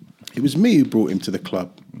 Yeah. It was me who brought him to the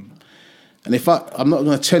club, and I'm not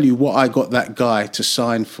going to tell you what I got that guy to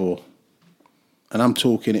sign for, and I'm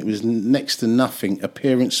talking it was next to nothing,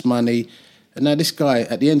 appearance money, and now this guy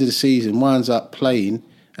at the end of the season winds up playing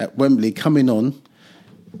at Wembley, coming on,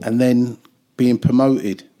 and then being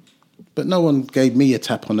promoted. But no one gave me a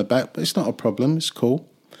tap on the back, but it's not a problem, it's cool.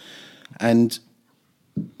 And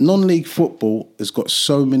non-league football has got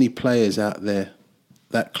so many players out there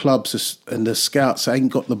that clubs and the scouts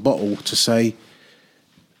ain't got the bottle to say,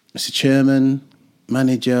 Mr. Chairman,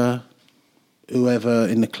 manager, whoever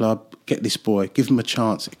in the club, get this boy, give him a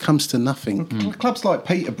chance. It comes to nothing. Clubs like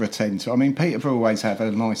Peterborough tend to. I mean, Peterborough always have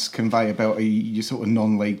a nice conveyor belt of your sort of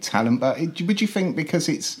non-league talent. But would you think because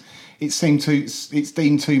it's it's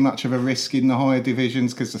deemed too much of a risk in the higher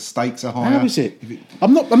divisions because the stakes are higher. How is it?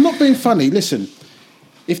 I'm not being funny. Listen,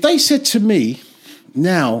 if they said to me,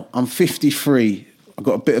 now I'm 53, I've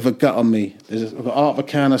got a bit of a gut on me. I've got half a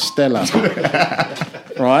can of Stella,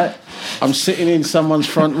 right? I'm sitting in someone's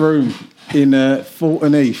front room in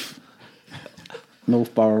Fulton Heath,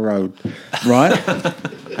 North Borough Road, right?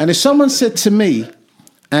 And if someone said to me,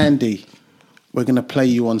 Andy, we're going to play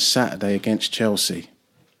you on Saturday against Chelsea,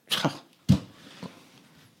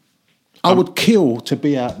 I would kill to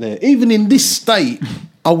be out there. Even in this state,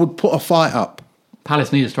 I would put a fight up.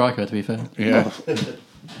 Palace need a striker, to be fair. Yeah.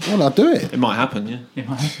 Well, I'll do it. It might happen, yeah. It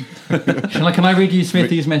might happen. Can I read you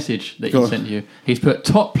Smithy's message that he sent you? He's put,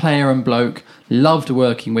 top player and bloke, loved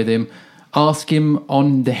working with him, ask him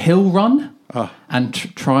on the hill run and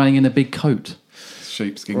trying in a big coat.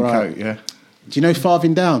 Sheepskin coat, yeah. Do you know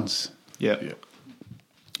Farthing Downs? Yeah.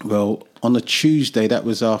 Well, on a Tuesday, that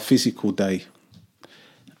was our physical day.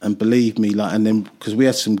 And believe me, and then, because we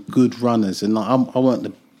had some good runners, and I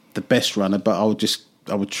weren't the best runner, but I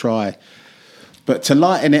would try. But to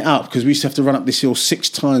lighten it up, because we used to have to run up this hill 6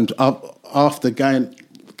 times after going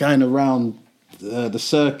around the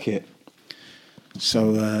circuit.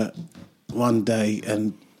 So one day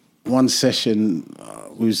and one session,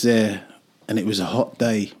 we was there, and it was a hot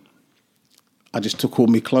day. I just took all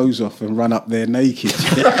my clothes off and ran up there naked.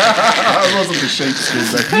 I wasn't the sheepskin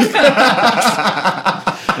then.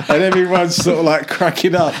 And everyone's sort of like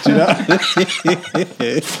cracking up, do you know?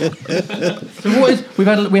 So we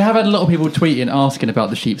have had a lot of people tweeting asking about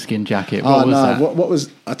the sheepskin jacket. What was that? What was?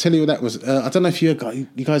 I tell you what that was. I don't know if you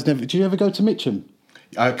guys never. Did you ever go to Mitcham?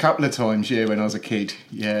 A couple of times, yeah, when I was a kid.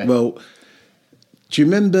 Yeah. Well, do you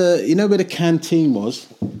remember? You know where the canteen was?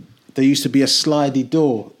 There used to be a slidey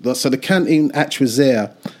door. So the canteen hatch was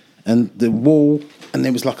there, and the wall, and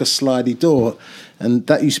there was like a slidey door. And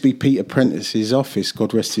that used to be Peter Prentice's office,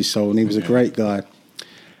 God rest his soul, and he was a great guy.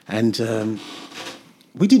 And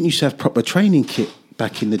we didn't used to have proper training kit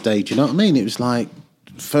back in the day, do you know what I mean? It was like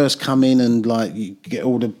first come in and like you get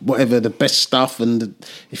all the best stuff, and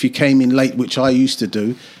if you came in late, which I used to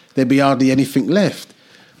do, there'd be hardly anything left.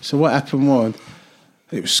 So what happened was,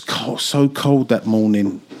 it was so cold that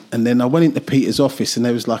morning, and then I went into Peter's office and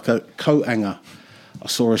there was like a coat hanger. I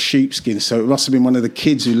saw a sheepskin, so it must have been one of the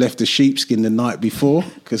kids who left the sheepskin the night before,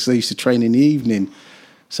 because they used to train in the evening.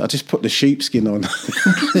 So I just put the sheepskin on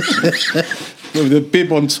with a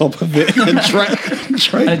bib on top of it and trained.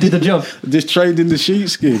 And it did the job. Just trained in the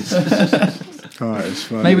sheepskins. Right, it's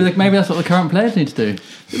funny. Maybe that's what the current players need to do.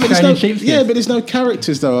 Sheepskins. Yeah, but there's no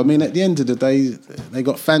characters though. I mean, at the end of the day, they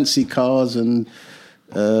got fancy cars and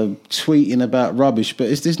tweeting about rubbish, but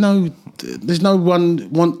there's no one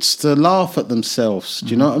wants to laugh at themselves. Do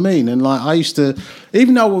you know what I mean? And like I used to,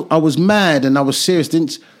 even though I was mad and I was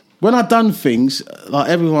serious, when I done things, like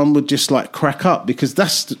everyone would just like crack up, because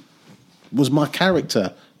was my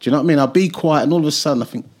character. Do you know what I mean? I'd be quiet, and all of a sudden I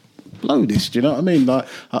think, blow this. Do you know what I mean? Like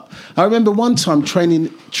I remember one time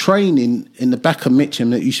training in the back of Mitcham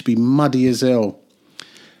that used to be muddy as hell,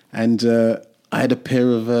 and I had a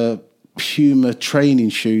pair of Puma training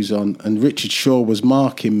shoes on, and Richard Shaw was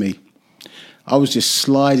marking me. I was just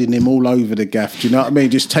sliding him all over the gaff. Do you know what I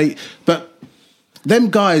mean? But them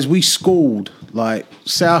guys we schooled, like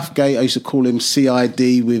Southgate. I used to call him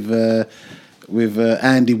CID with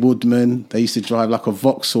Andy Woodman. They used to drive like a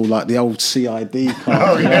Vauxhall, like the old CID car.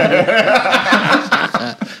 Oh, yeah.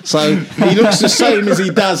 So he looks the same as he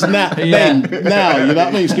does now. Yeah. Now, you know what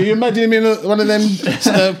I mean? So can you imagine him in one of them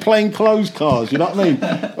plain clothes cars? You know what I mean?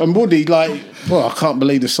 And Woody, like, well, I can't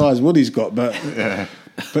believe the size Woody's got, but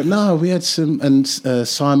no, we had some, and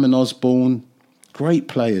Simon Osborne, great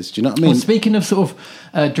players. Do you know what I mean? Well, speaking of sort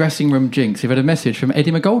of dressing room jinx, we've had a message from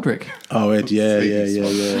Eddie McGoldrick. Oh, Ed,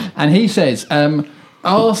 yeah. And he says,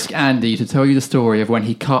 ask Andy to tell you the story of when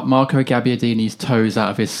he cut Marco Gabbiadini's toes out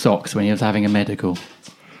of his socks when he was having a medical.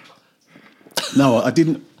 No, I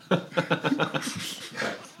didn't.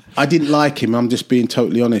 I didn't like him. I'm just being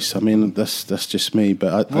totally honest. I mean, that's just me.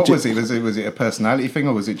 But what was it? Was it a personality thing,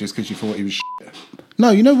 or was it just because you thought he was shit?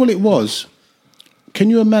 No, you know what it was? Can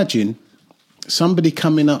you imagine somebody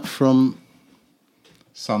coming up from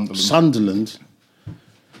Sunderland,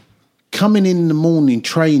 coming in the morning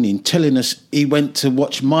training, telling us he went to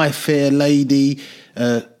watch My Fair Lady?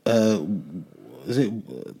 They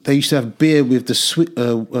used to have beer with the Swiss.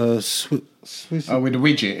 With the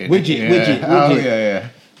widget. Widget. Oh, yeah.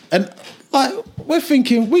 And like we're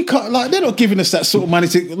thinking, we can't, like, they're not giving us that sort of money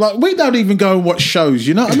to, like, we don't even go and watch shows.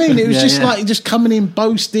 You know what I mean? It was like just coming in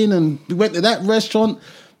boasting, and we went to that restaurant,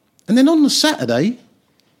 and then on the Saturday,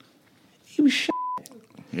 he was shit.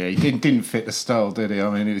 Yeah, he didn't fit the style, did he? I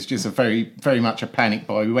mean, it was just a very much a panic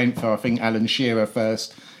buy. We went for, I think, Alan Shearer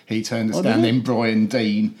first. He turned us down, then Brian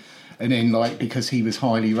Dean. And then, because he was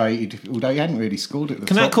highly rated, although he hadn't really scored at the top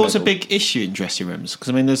Can that cause level. a big issue in dressing rooms? Because,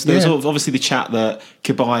 I mean, there's obviously the chat that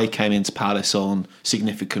Cabaye came into Palace on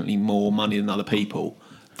significantly more money than other people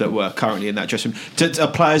that were currently in that dressing room.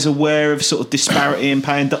 Are players aware of sort of disparity in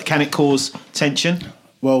paying? Can it cause tension?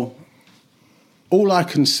 Well, all I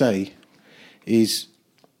can say is,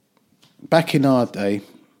 back in our day,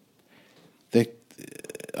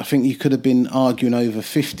 I think you could have been arguing over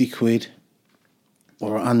 50 quid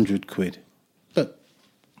or 100 quid. But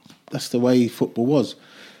that's the way football was.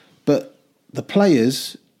 But the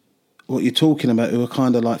players, what you're talking about, who are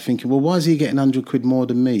kind of like thinking, well, why is he getting 100 quid more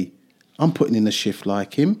than me? I'm putting in a shift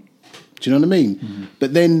like him. Do you know what I mean? Mm-hmm.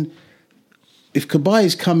 But then, if Cabaye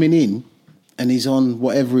is coming in and he's on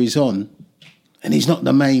whatever he's on, and he's not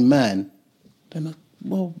the main man, then,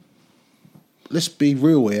 well, let's be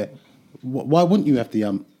real here. Why wouldn't you have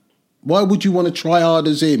the Why would you want to try hard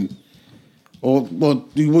as him? Or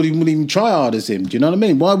you wouldn't even try hard as him. Do you know what I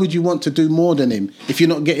mean? Why would you want to do more than him if you're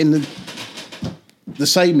not getting the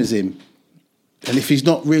same as him? And if he's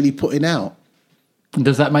not really putting out? And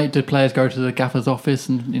does that make the players go to the gaffer's office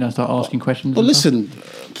and start asking questions? Well, listen,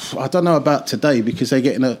 I don't know about today because they're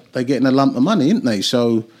getting a lump of money, aren't they?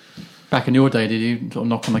 So back in your day, did you sort of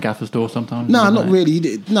knock on the gaffer's door sometimes? No, not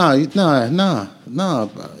really. No. It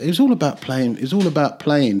was all about playing. It was all about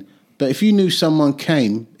playing. But if you knew someone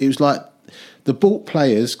came, it was like the bought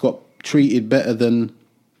players got treated better than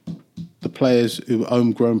the players who were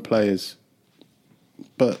homegrown players.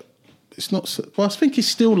 But it's not. Well, I think it's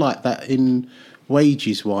still like that in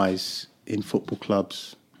wages-wise in football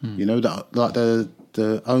clubs. You know, like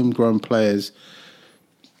the homegrown players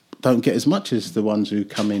don't get as much as the ones who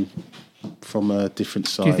come in from a different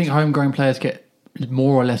side. Do you think homegrown players get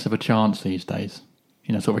more or less of a chance these days?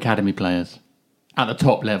 Sort of academy players at the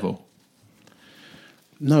top level?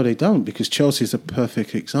 No, they don't, because Chelsea's a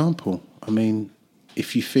perfect example. I mean,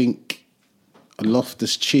 if you think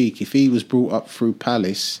Loftus-Cheek, if he was brought up through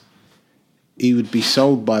Palace, he would be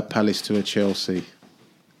sold by Palace to a Chelsea.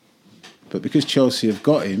 But because Chelsea have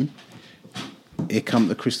got him, here come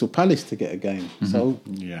to Crystal Palace to get a game. Mm-hmm. So,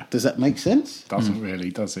 does that make sense? Doesn't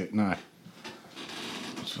really, does it? No.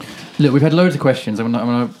 Look, we've had loads of questions. I'm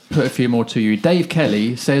going to put a few more to you. Dave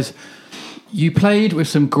Kelly says, you played with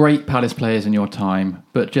some great Palace players in your time,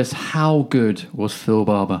 but just how good was Phil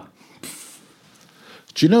Barber?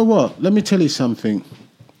 Do you know what? Let me tell you something.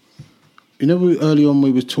 Early on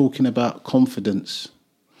we were talking about confidence.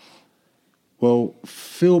 Well,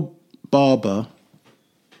 Phil Barber,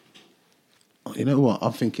 you know what?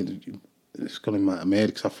 I'm thinking, it's gone in my head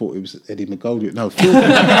because I thought it was Eddie McGoldrick. No, Phil.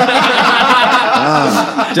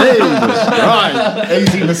 Right.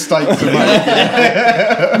 Easy mistake to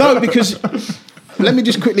make. No, because let me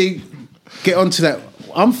just quickly get onto that.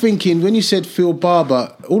 I'm thinking when you said Phil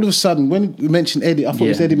Barber, all of a sudden when we mentioned Eddie, I thought it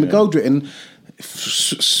was Eddie McGoldrick, and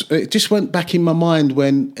it just went back in my mind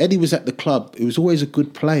when Eddie was at the club. He was always a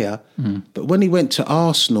good player, but when he went to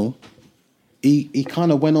Arsenal, he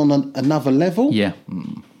kind of went on another level. Yeah.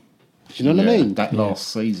 Do you know what I mean? That last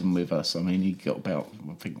season with us, I mean, he got about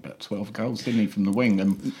 12 goals, didn't he, from the wing,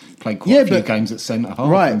 and played quite a few games at centre half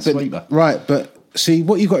and sweeper. Right, but see,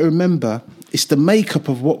 what you got to remember, it's the makeup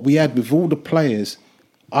of what we had with all the players.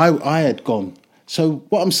 I had gone. So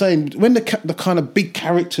what I'm saying, when the kind of big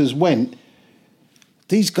characters went,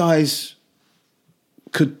 these guys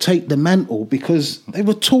could take the mantle because they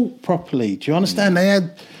were taught properly. Do you understand? They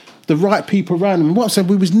had the right people around them. And what I'm saying,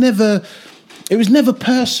 it was never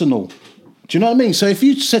personal. Do you know what I mean? So if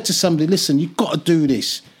you said to somebody, listen, you've got to do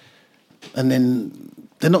this, and then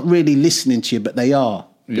they're not really listening to you, but they are.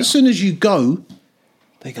 Yeah. As soon as you go,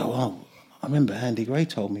 they go, oh, I remember Andy Gray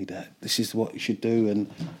told me that. This is what you should do.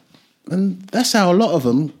 And that's how a lot of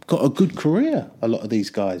them got a good career, a lot of these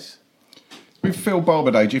guys. With Phil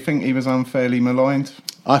Barber, though, do you think he was unfairly maligned?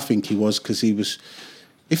 I think he was, because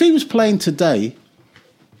if he was playing today,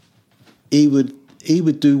 he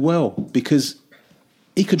would do well, because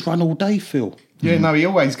he could run all day, Phil. Yeah, no, he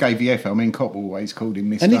always gave the effort. I mean, Kopp always called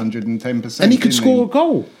him Mr. 110%. And he could score a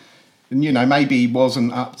goal. And, maybe he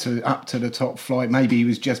wasn't up to the top flight. Maybe he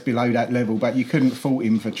was just below that level, but you couldn't fault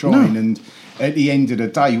him for trying. No. And at the end of the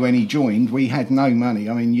day, when he joined, we had no money.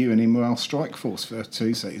 I mean, you and him were our strike force for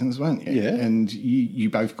 2 seasons, weren't you? Yeah. And you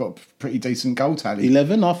both got pretty decent goal tally.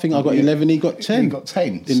 11, I think I got 11, he got 10. He got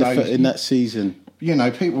 10. In that season.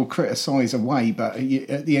 People criticise away, but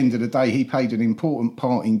at the end of the day, he played an important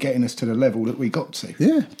part in getting us to the level that we got to.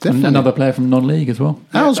 Yeah, definitely. And another player from non-league as well.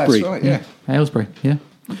 Aylesbury. That's right, yeah. Aylesbury, yeah.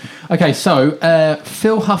 Okay, so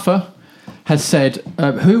Phil Huffer has said,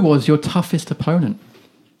 who was your toughest opponent?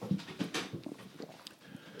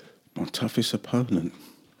 My toughest opponent?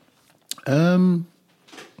 Any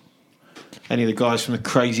of the guys from the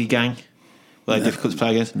Crazy Gang? Were they difficult to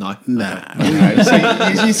play against? No. Nah.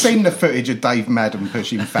 You've seen the footage of Dave Madden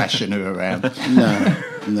pushing Fashanu around.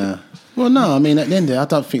 No. Well, no, I mean, at the end of it, I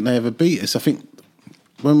don't think they ever beat us. I think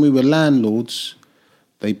when we were landlords,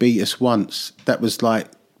 they beat us once. That was like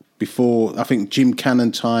before, I think, Jim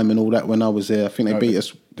Cannon time and all that when I was there. I think they beat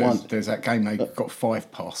us once. There's that game they got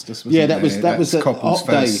 5 past us, wasn't Yeah, there? that was a Coppell's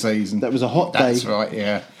hot day. first season. That was a hot day. That's right,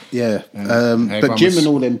 yeah. Yeah. Everyone But Jim was- and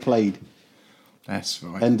all them played. That's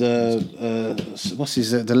right. And what's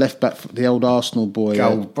his the left back, the old Arsenal boy,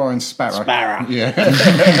 Brian Sparrow. Yeah,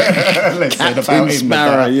 Let's say about Captain him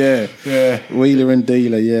Sparrow. today. Yeah, Wheeler and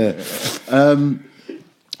Dealer. Yeah.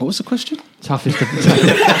 What was the question? Toughest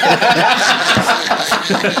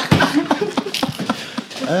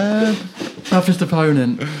toughest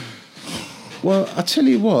opponent. Well, I tell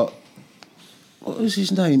you what was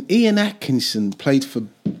his name? Ian Atkinson played for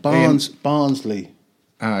Barnsley.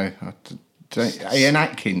 Oh, Ian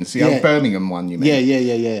Atkins, the old Birmingham one, you mean?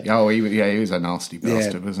 Yeah. Oh, he was a nasty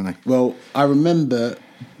bastard, wasn't he? Well, I remember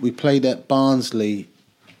we played at Barnsley,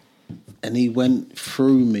 and he went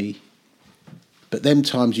through me. But them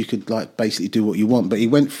times you could like basically do what you want. But he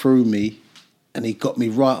went through me, and he got me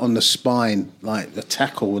right on the spine, like the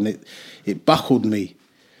tackle, and it buckled me.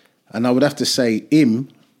 And I would have to say him.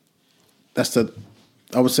 I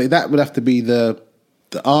would say that would have to be the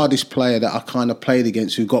hardest player that I kind of played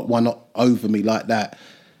against who got one over me like that.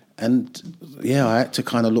 And yeah, I had to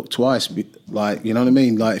kind of look twice, like, you know what I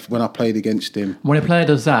mean? Like when I played against him. When a player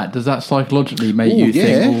does that psychologically make you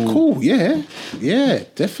think? Cool, yeah,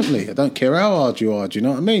 definitely. I don't care how hard you are. Do you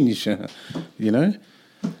know what I mean? You know.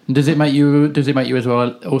 And does it make you as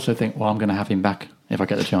well also think, well, I'm going to have him back if I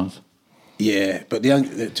get the chance? Yeah, but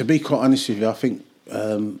to be quite honest with you, I think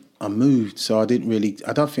I moved, so I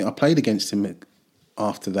don't think I played against him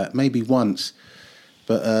after that. Maybe once.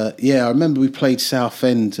 But I remember we played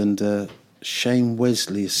Southend and Shane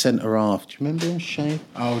Wesley, centre half. Do you remember him, Shane?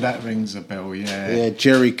 Oh, that rings a bell, yeah. Yeah,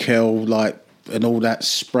 Jerry Kell, and all that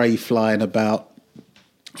spray flying about.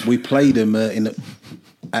 We played him was it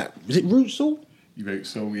Rootsall?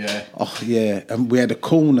 Rootsall, yeah. Oh, yeah, and we had a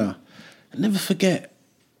corner. I'll never forget.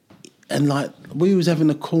 And we was having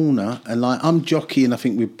a corner, and I'm jockeying, I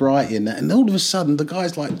think, with Brighton, and all of a sudden the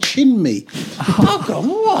guy's chin me. I've gone,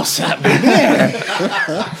 what's happening here?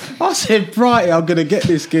 I said, Brighton, I'm gonna get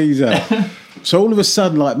this geezer. So all of a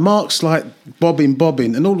sudden, Mark's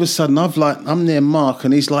bobbing, and all of a sudden I'm near Mark,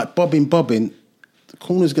 and he's bobbing. The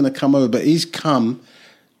corner's gonna come over, but he's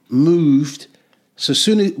moved. So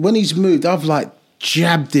when he's moved, I've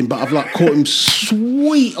jabbed him, but I've caught him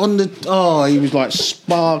sweet on the. Oh, he was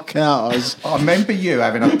spark out. I remember you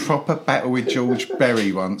having a proper battle with George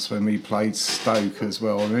Berry once when we played Stoke as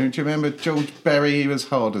well. Do you remember George Berry? He was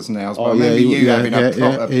hard as nails. But I remember you having a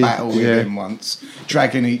proper battle with him once,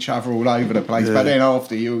 dragging each other all over the place. Yeah. But then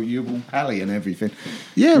after you all pally and everything.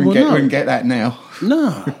 Yeah, we wouldn't get that now.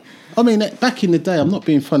 No, I mean back in the day, I'm not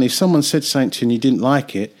being funny. If someone said something to you and you didn't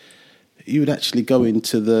like it, you would actually go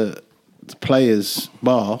into the players'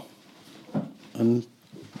 bar and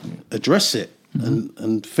address it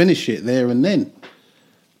and finish it there and then.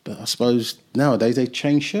 But I suppose nowadays they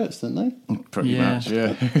change shirts, don't they? Pretty much,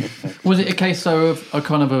 yeah. Was it a case though of a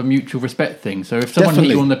kind of a mutual respect thing? So if someone hit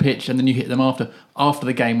you on the pitch and then you hit them after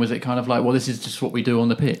the game, was it kind of well, this is just what we do on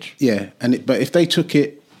the pitch? Yeah, but if they took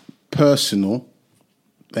it personal,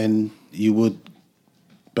 then you would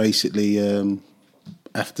basically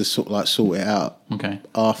have to sort it out. Okay.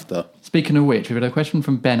 After. Speaking of which, we've had a question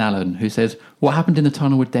from Ben Allen who says, "What happened in the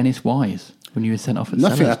tunnel with Dennis Wise when you were sent off at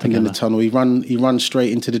Nothing Sellers happened together?" in the tunnel. He run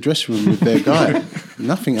straight into the dressing room with their guy.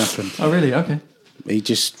 Nothing happened. Oh, really? Okay. He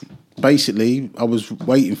just basically, I was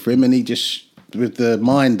waiting for him, and he just with the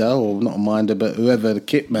minder, or not a minder, but whoever the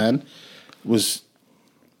kit man was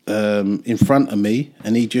in front of me,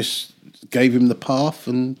 and he just gave him the path,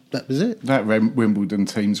 and that was it. That Wimbledon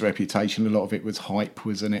team's reputation, a lot of it was hype,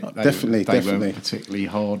 wasn't it? Definitely. They weren't particularly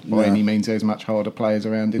hard by any means. There's much harder players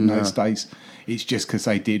around in those days. It's just because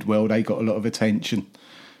they did well, they got a lot of attention.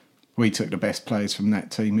 We took the best players from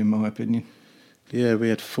that team, in my opinion. Yeah, we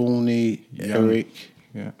had Forney, Eric.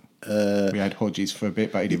 Yeah. We had Hodges for a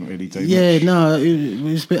bit, but he didn't really do much. Yeah, no, it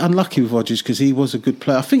was a bit unlucky with Hodges because he was a good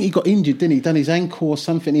player. I think he got injured, didn't he? Done his ankle or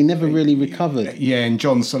something. He never really recovered. Yeah, and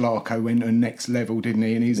John Solako went to the next level, didn't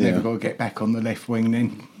he? And he's never got to get back on the left wing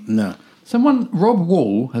then. No. Rob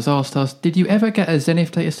Wall has asked us, did you ever get a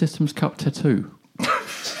Zenith Data Systems Cup tattoo?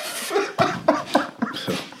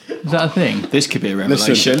 Is that a thing? This could be a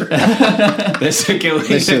revelation. There's a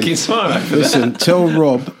guilty looking smile over Listen, tell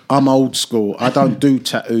Rob I'm old school. I don't do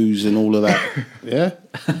tattoos and all of that. Yeah?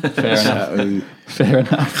 Fair enough. Fair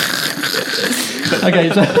enough.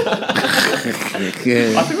 Okay, so...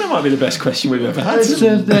 I think that might be the best question we've ever had.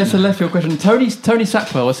 It's a left field question. Tony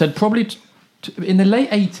Sackwell said probably in the late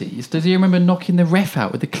 80s, does he remember knocking the ref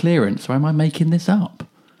out with the clearance, or am I making this up?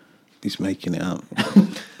 He's making it up.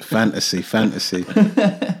 Fantasy.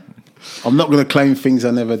 I'm not going to claim things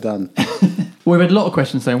I've never done. Well, we've had a lot of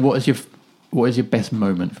questions saying, what is your best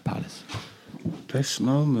moment for Palace? Best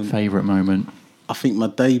moment? Favourite moment? I think my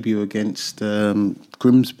debut against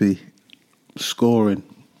Grimsby, scoring.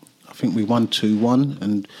 I think we won 2-1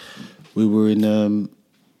 and we were in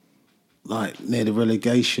near the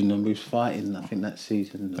relegation and we was fighting, I think, that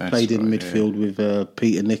season. I played in midfield with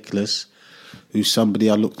Peter Nicholas, who's somebody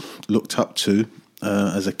I looked up to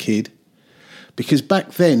as a kid. Because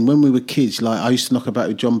back then, when we were kids, like I used to knock about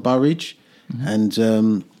with John Burridge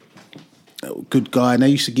and good guy, and they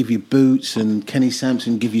used to give you boots, and Kenny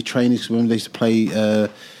Sampson give you trainings when they used to play at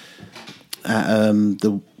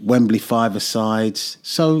the Wembley five-a-sides.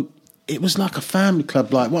 So it was like a family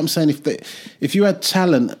club. Like what I'm saying, if you had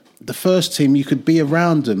talent, the first team, you could be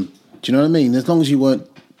around them. Do you know what I mean? As long as you weren't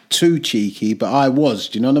too cheeky, but I was.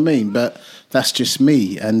 Do you know what I mean? But that's just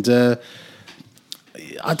me, and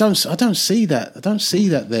I don't see that. I don't see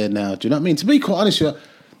that there now. Do you know what I mean? To be quite honest with you,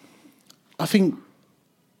 I think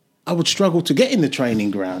I would struggle to get in the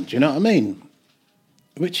training ground. Do you know what I mean?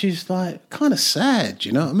 Which is like kind of sad. Do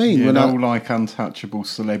you know what I mean? Yeah, they're all like untouchable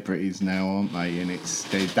celebrities now, aren't they? And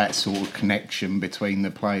there's that sort of connection between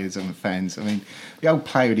the players and the fans. I mean, the old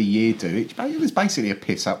Player of the Year it was basically a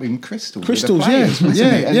piss up in crystals. Crystals, players,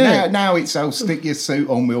 yeah. And now it's, stick your suit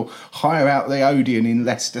on, we'll hire out the Odeon in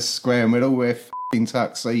Leicester Square and we'll all wear f***ing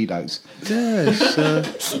tuxedos. Yes.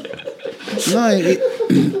 No,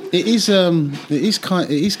 it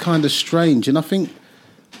is kind of strange, and I think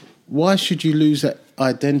why should you lose that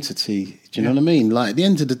identity? Do you know what I mean? Like at the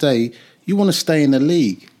end of the day, you want to stay in the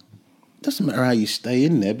league. Doesn't matter how you stay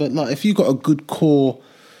in there, but like if you've got a good core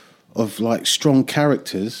of like strong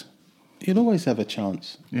characters, you'll always have a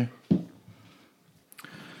chance. Yeah.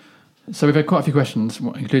 So we've had quite a few questions,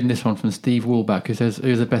 including this one from Steve Woolback, who says,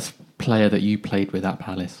 who's the best player that you played with at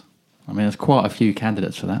Palace? I mean, there's quite a few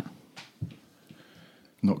candidates for that.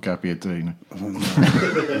 Not Gabbiadini.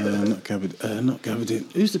 Not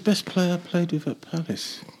Gabbiadini. Who's the best player I played with at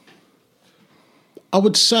Palace? I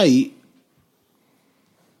would say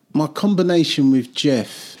my combination with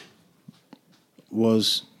Jeff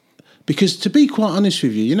was... Because to be quite honest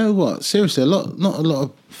with you, you know what? Seriously, not a lot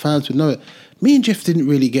of fans would know it. Me and Jeff didn't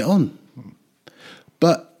really get on.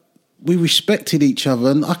 But we respected each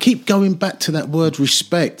other. And I keep going back to that word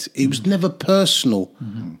respect. It was never personal.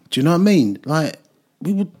 Mm-hmm. Do you know what I mean? Like...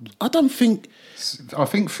 I think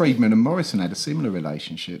Friedman and Morrison had a similar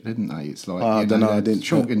relationship, didn't they? It's like I didn't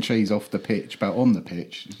chalk and cheese off the pitch, but on the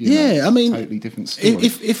pitch, I mean, totally different story.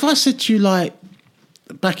 If I said to you like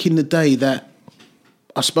back in the day that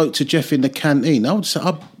I spoke to Jeff in the canteen, I would say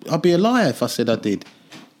I'd be a liar if I said I did.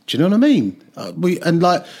 Do you know what I mean?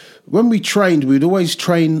 When we trained, we'd always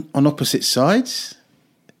train on opposite sides.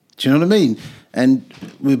 Do you know what I mean? And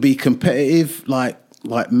we'd be competitive like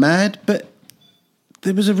mad, but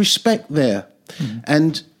there was a respect there. Mm-hmm.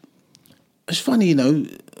 And it's funny,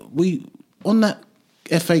 we on that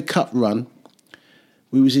FA Cup run,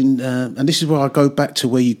 we was in, and this is where I go back to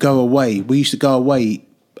where you go away. We used to go away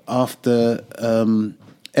after,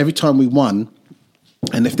 every time we won,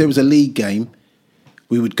 and if there was a league game,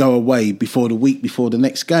 we would go away the week before the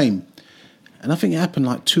next game. And I think it happened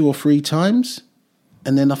like 2 or 3 times.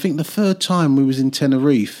 And then I think the third time we was in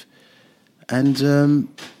Tenerife, and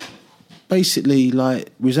basically, like,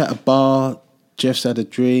 we was at a bar, Jeff's had a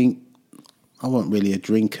drink. I wasn't really a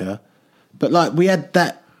drinker. But, like, we had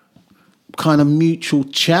that kind of mutual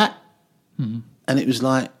chat. Mm-hmm. And it was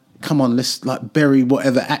like, come on, let's, like, bury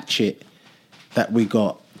whatever hatchet that we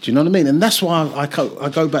got. Do you know what I mean? And that's why I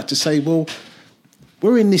go back to say, well,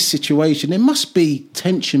 we're in this situation. There must be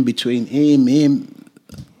tension between him.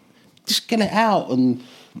 Just get it out and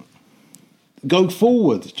go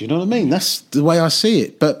forward. Do you know what I mean? That's the way I see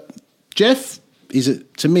it. But Jeff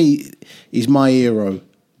to me, is my hero.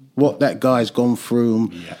 What that guy's gone through.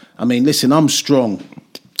 Yeah. I mean, listen, I'm strong.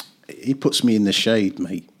 He puts me in the shade,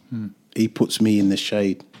 mate. He puts me in the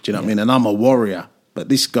shade. Do you know what I mean? And I'm a warrior. But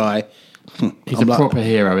this guy... He's a proper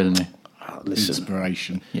hero, isn't he? Listen,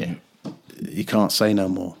 inspiration. Yeah. You can't say no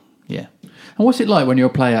more. Yeah. And what's it like when you're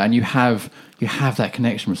a player and you have that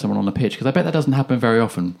connection with someone on the pitch? Because I bet that doesn't happen very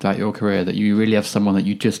often throughout your career, that you really have someone that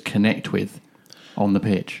you just connect with on the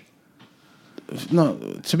pitch. no,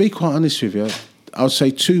 to be quite honest with you, I would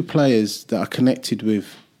say 2 players that I connected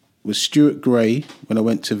with was Stuart Gray when I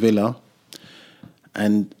went to Villa,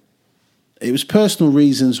 and it was personal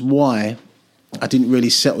reasons why I didn't really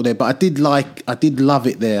settle there, but I did love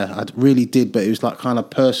it there. I really did, but it was like kind of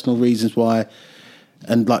personal reasons why.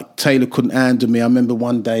 And like Taylor couldn't handle me. I remember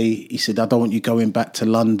one day he said, "I don't want you going back to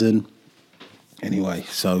London." Anyway,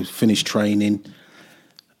 so finished training.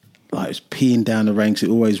 Like it was peeing down the rain because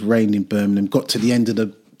it always rained in Birmingham. Got to the end of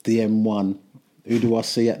the M1. Who do I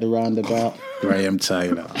see at the roundabout? Graham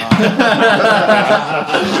Taylor.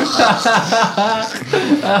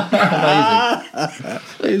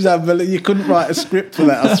 It was unbelievable. You couldn't write a script for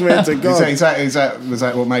that, I swear to God. Was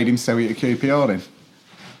that what made him sell you to QPR then?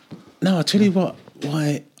 No, I'll tell you why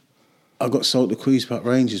I got sold to Queen's Park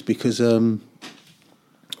Rangers, because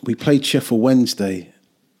we played Sheffield Wednesday,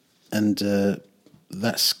 and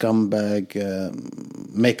that scumbag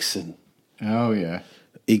Megson. Oh, yeah.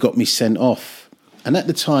 He got me sent off. And at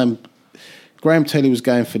the time, Graham Taylor was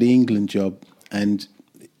going for the England job, and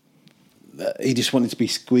he just wanted to be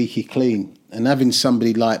squeaky clean. And having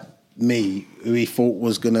somebody like me, who he thought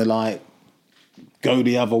was going to like go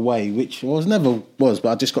the other way, which I never was, but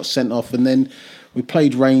I just got sent off. And then we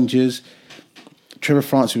played Rangers. Trevor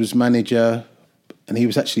Francis was manager, and he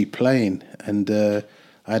was actually playing. And I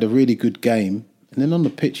had a really good game. And then on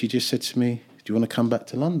the pitch, he just said to me, "Do you want to come back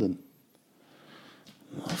to London?"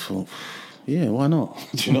 I thought, yeah, why not?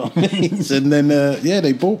 Do you know what I mean? And then,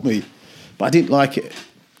 they bought me. But I didn't like it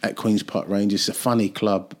at Queen's Park Rangers. It's a funny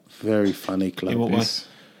club, very funny club. In what way?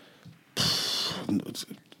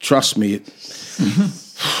 Trust me.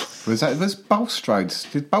 Was Bulstrode's?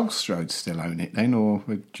 Did Bulstrode still own it then, or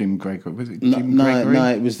with Jim Gregory? Was it Jim Gregory? No,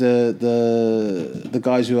 it was the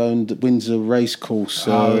guys who owned Windsor Racecourse.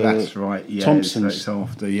 Oh, that's right. Yeah, Thompson's. it's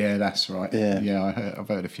after. Yeah, that's right. Yeah. I've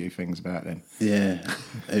heard a few things about them. Yeah,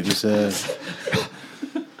 it was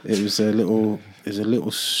a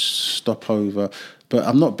little stopover. But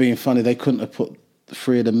I'm not being funny. They couldn't have put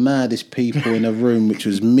 3 of the maddest people in a room, which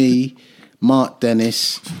was me, Mark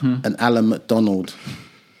Dennis, and Alan McDonald.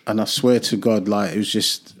 And I swear to God, like, it was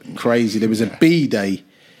just crazy. There was a B-day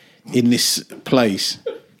in this place.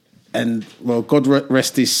 And, well, God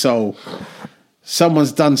rest his soul,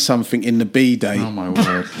 someone's done something in the B-day. Oh, my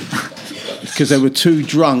word. Because they were too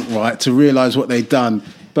drunk, right, to realise what they'd done.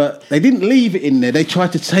 But they didn't leave it in there. They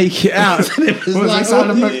tried to take it out. It was like, it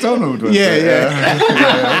Alan McDonald?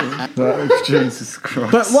 Yeah. Jesus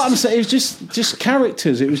Christ. But what I'm saying, it was just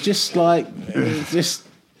characters. It was just like...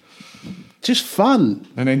 Just fun.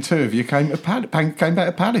 And then 2 of you came back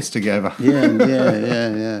to Palace together. Yeah.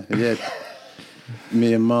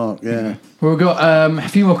 Me and Mark, yeah. Well, we've got a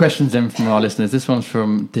few more questions then from our listeners. This one's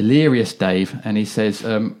from Delirious Dave, and he says,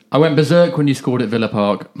 I went berserk when you scored at Villa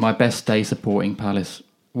Park. My best day supporting Palace.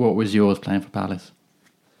 What was yours playing for Palace?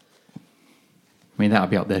 I mean, that would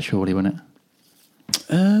be up there surely, wouldn't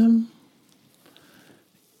it?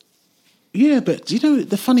 Yeah, but you know,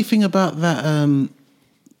 the funny thing about that...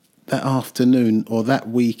 that afternoon or that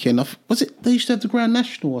weekend, was it? They used to have the Grand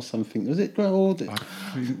National or something. Was it? I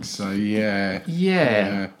think so. Yeah.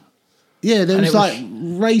 Yeah. There was like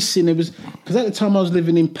racing. It was because at the time I was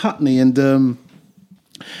living in Putney, and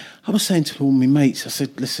I was saying to all my mates, I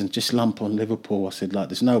said, "Listen, just lump on Liverpool." I said, "Like,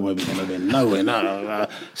 there's no way we're going to win. No way, no.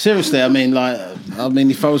 Seriously, I mean,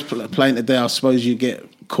 if I was playing today, I suppose you get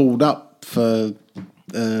called up for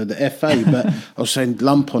the FA. But I was saying,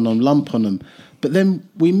 lump on them. But then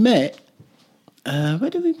we met. Where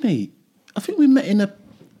did we meet? I think we met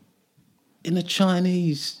in a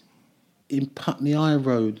Chinese in Putney High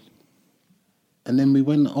Road, and then we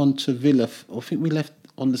went on to Villa. I think we left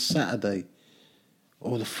on the Saturday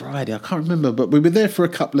or the Friday. I can't remember, but we were there for a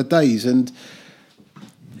couple of days, and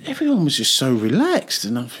everyone was just so relaxed.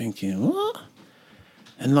 And I'm thinking, what?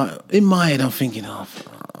 And like in my head, I'm thinking,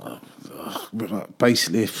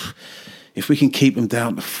 basically, if we can keep them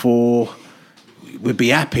down to 4. We'd be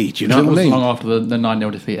happy, do you know what I mean? It wasn't long after the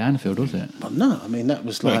 9-0 defeat at Anfield, was it? Well, no, I mean, that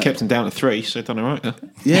was like... It kept them down to 3, so done all right.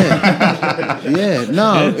 Yeah.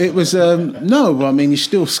 No, it was... no, I mean, you're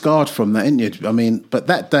still scarred from that, aren't you? I mean, but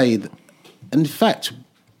that day... In fact,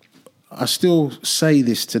 I still say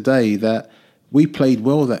this today, that we played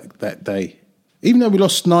well that day. Even though we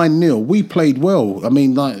lost 9-0, we played well. I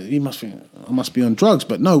mean, like, you must think, I must be on drugs,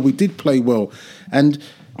 but no, we did play well. And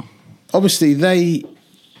obviously, they...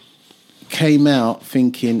 came out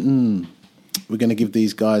thinking, we're going to give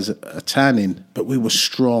these guys a tanning, but we were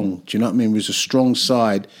strong. Do you know what I mean? We was a strong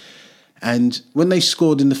side. And when they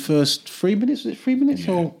scored in the first 3 minutes, was it 3 minutes?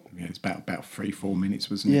 Yeah, or? Yeah, it's about 3-4 minutes,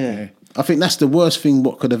 wasn't it? Yeah. I think that's the worst thing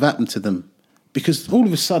what could have happened to them. Because all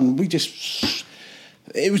of a sudden, we just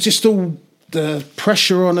it was just all the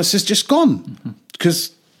pressure on us is just gone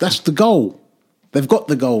because that's the goal. They've got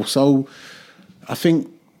the goal. So I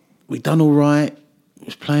think we done all right. We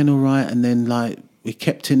was playing all right, and then like we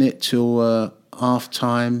kept in it till half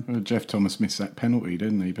time. Well, Jeff Thomas missed that penalty,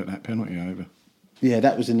 didn't he? Put that penalty over. Yeah,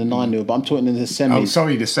 that was in the 9-0, but I'm talking in the semis. Oh,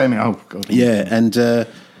 sorry, the semi. Oh, God. Yeah, and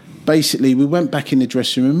basically we went back in the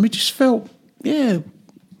dressing room and we just felt, yeah,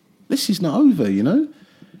 this is not over, you know?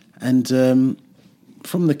 And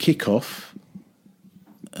from the kickoff,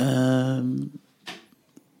 I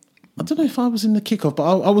don't know if I was in the kickoff, but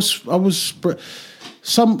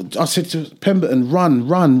I said to Pemberton,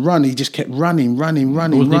 run. He just kept running.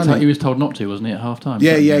 He was told not to, wasn't he, at half time?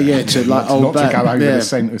 Yeah. To like not back. to go over the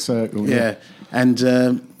centre circle. Yeah. And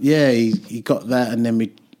he got that, and then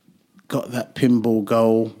we got that pinball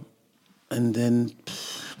goal, and then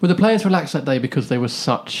Were the players relaxed that day because they were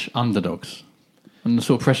such underdogs, and the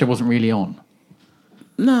sort of pressure wasn't really on?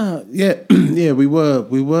 No, yeah, we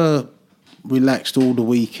were relaxed all the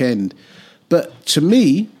weekend, but to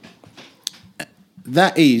me,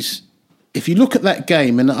 that is, if you look at that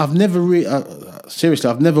game, and I've never seriously,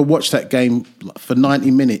 I've never watched that game for 90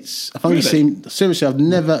 minutes. I've only seen, seriously, I've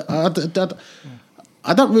never,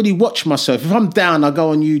 I don't really watch myself. If I'm down, I go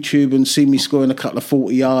on YouTube and see me scoring a couple of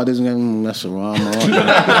 40-yarders and go, that's all right, I'm all right.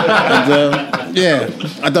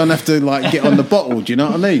 And, I don't have to like get on the bottle, do you know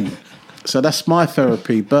what I mean? So that's my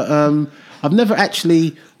therapy. But I've never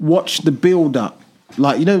actually watched the build-up.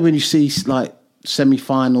 Like, you know, when you see like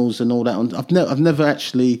semi-finals and all that, I've never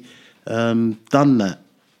actually done that.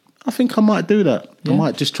 I think I might do that. Yeah. I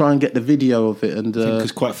might just try and get the video of it. And it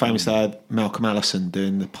was quite famous. They had Malcolm Allison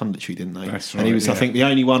doing the punditry, didn't they? That's right. And he was, I think, the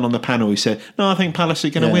only one on the panel who said, "No, I think Palace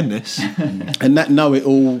are going to win this." And that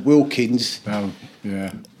know-it-all Wilkins,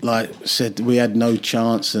 like said we had no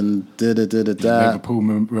chance and da-da-da-da-da.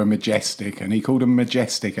 Liverpool were majestic, and he called them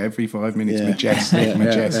majestic every 5 minutes.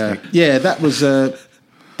 Majestic. Yeah, that was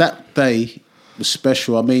that day was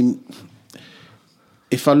special. I mean,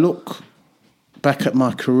 if I look back at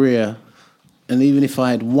my career, and even if I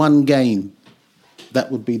had one game,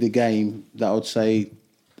 that would be the game that I would say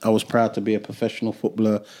I was proud to be a professional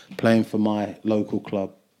footballer playing for my local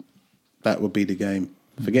club. That would be the game.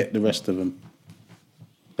 Forget the rest of them.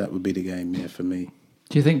 That would be the game, yeah, for me.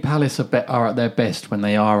 Do you think Palace are at their best when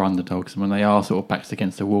they are underdogs and when they are sort of backs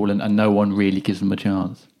against the wall and no one really gives them a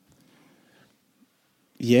chance?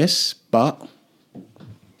 Yes, but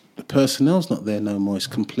the personnel's not there no more. It's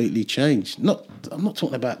completely changed. I'm not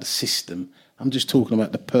talking about the system. I'm just talking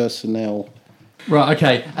about the personnel. Right,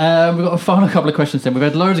 okay. We've got a final couple of questions then. We've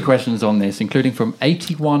had loads of questions on this, including from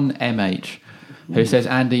 81MH, who says,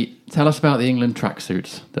 Andy, tell us about the England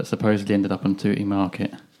tracksuits that supposedly ended up on Tooting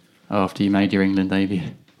Market after you made your England debut.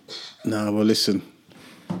 No, well, listen.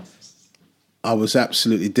 I was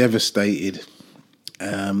absolutely devastated.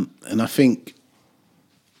 And I think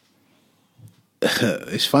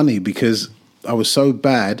it's funny because I was so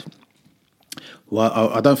bad.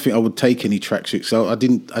 Well, I don't think I would take any tracksuits, so I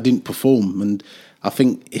didn't perform, and I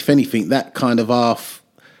think if anything, that kind of half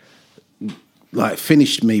like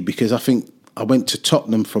finished me because I think I went to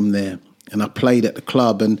Tottenham from there and I played at the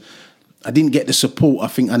club and I didn't get the support I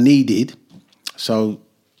think I needed. So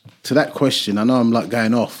to that question, I know I'm like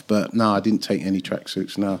going off, but no, I didn't take any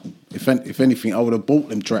tracksuits. No, if anything, I would have bought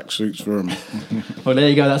them tracksuits for them. Well, there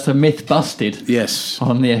you go. That's a myth busted. Yes,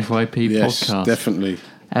 on the FYP yes, podcast. Definitely.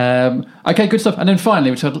 Okay, good stuff. And then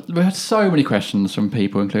finally, we had so many questions from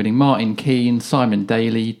people, including Martin Keane, Simon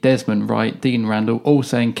Daly, Desmond Wright, Dean Randall, all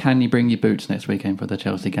saying, "Can you bring your boots next weekend for the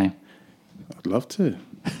Chelsea game?" I'd love to.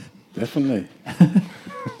 Definitely.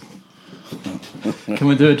 Can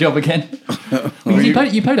we do a job again? You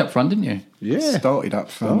played up front, didn't you? Yeah. Started up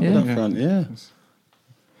front. Yeah.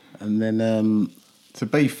 And then, to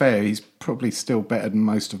be fair, he's probably still better than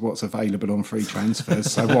most of what's available on free transfers,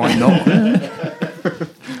 so why not?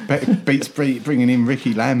 Beats bringing in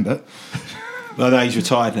Ricky Lambert. Well, no, he's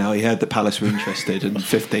retired now. He heard that Palace were interested, and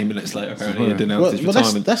 15 minutes later, apparently, he announced his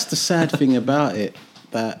retirement. That's the sad thing about it,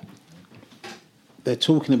 that they're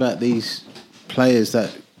talking about these players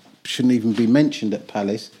that shouldn't even be mentioned at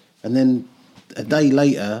Palace, and then a day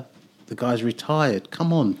later, the guy's retired.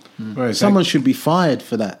 Come on. Someone should be fired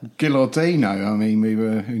for that. Gilardino, I mean, we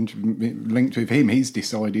were linked with him. He's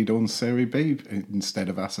decided on Serie B instead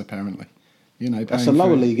of us, apparently. You know, that's a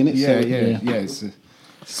lower league, isn't it? Yeah. It's a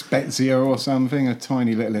Spezia or something, a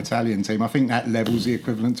tiny little Italian team. I think that level's the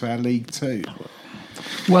equivalent to our League Two.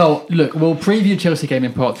 Well, look, we'll preview Chelsea game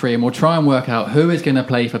in part 3 and we'll try and work out who is going to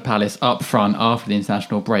play for Palace up front after the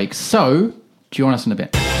international break. So, join us in a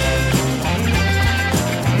bit.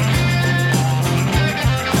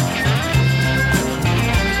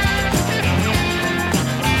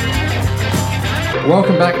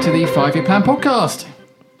 Welcome back to the 5-Year Plan podcast.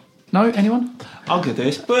 No, anyone? I'm going to do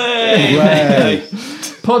this. Pod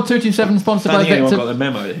 227 sponsored by I don't think anyone Vector. got the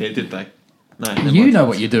memo here, did they? No. You know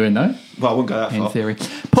what you're doing, though. Well, I wouldn't go that In far. theory.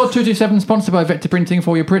 Pod 227 sponsored by Vector Printing.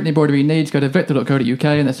 For your printing embroidery needs, go to vector.co.uk,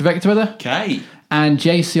 and that's Vector with a Okay. And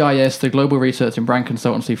JCIS, the global research and brand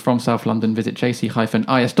consultancy from South London. Visit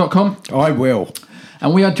jc-is.com. I will.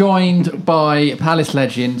 And we are joined by Palace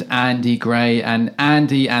legend Andy Gray, and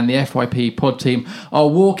Andy and the FYP pod team are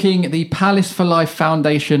walking the Palace for Life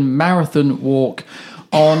Foundation Marathon Walk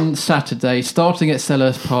on Saturday, starting at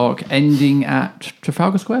Selhurst Park, ending at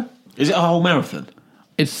Trafalgar Square. Is it a whole marathon?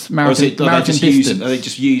 It's Or marathon, is it, marathon distance. are they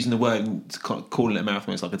just using the word and calling it a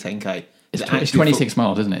marathon? It's like a 10k. It's 26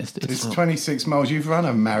 miles, isn't it? It's 26 miles. You've run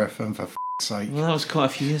a marathon, for sake. Well, that was quite a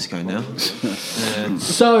few years ago now.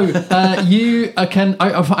 So you can,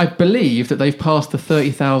 I believe that they've passed the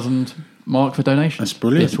 30,000 mark for donations. That's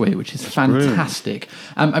brilliant. This week, which is fantastic.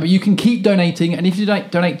 But you can keep donating, and if you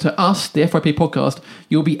donate to us, the FYP podcast,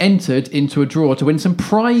 you'll be entered into a draw to win some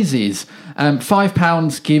prizes.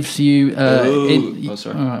 £5 gives you.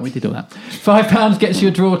 Sorry. All right, we did all that. £5 gets you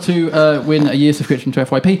a draw to win a year subscription to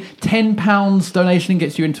FYP. £10 donation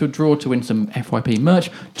gets you into a draw to win some FYP merch.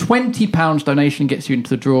 £20 donation gets you into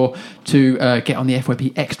the draw to get on the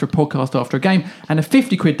FYP extra podcast after a game. And a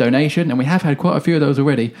 £50 donation, and we have had quite a few of those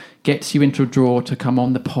already, gets you into a draw to come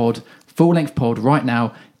on the pod, full-length pod, right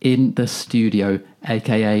now in the studio,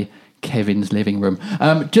 aka Kevin's living room.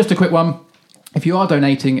 Just a quick one. If you are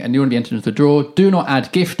donating and you want to be entered into the draw, do not add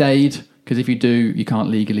gift aid, because if you do, you can't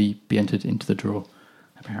legally be entered into the draw,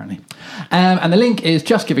 apparently. And the link is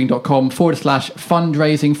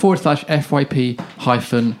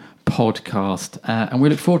justgiving.com/fundraising/FYP-podcast. And we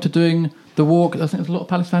look forward to doing the walk. I think there's a lot of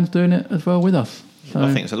Palace fans doing it as well with us. So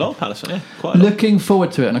I think it's a lot of Palace, yeah. Quite a lot. looking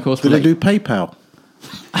forward to it. And of course, Do they do PayPal?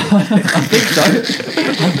 I think so.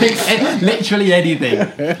 I think literally anything.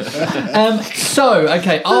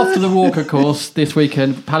 Okay, after the walk, of course, this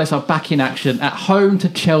weekend, Palace are back in action at home to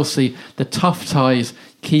Chelsea. The tough ties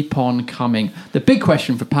keep on coming. The big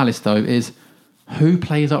question for Palace, though, is who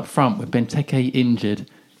plays up front with Benteke injured?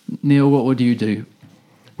 Neil, what would you do?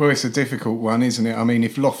 Well, it's a difficult one, isn't it? I mean,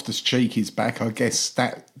 if Loftus-Cheek is back, I guess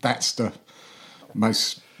that's the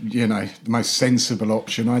most sensible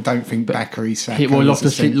option. I don't think Bakary Saka. Well,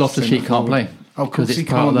 Loftus-Cheek can't play. Oh, because he it's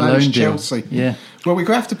part of the can't. loan deal. Chelsea. Yeah. Well, we're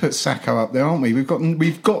going to have to put Saka up there, aren't we? We've got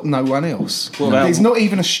no one else. There's not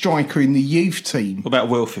even a striker in the youth team. What about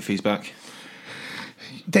Wilf if he's back?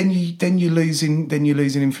 Then you're losing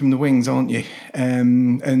him from the wings, aren't you?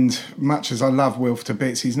 And much as I love Wilf to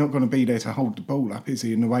bits, he's not going to be there to hold the ball up, is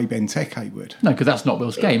he? In the way Benteke would. No, because that's not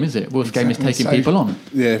Will's game, is it? Will's game is taking people on.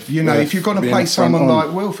 Yeah, if you're going to play someone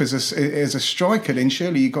like Wilf as a striker, then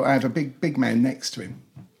surely you've got to have a big man next to him.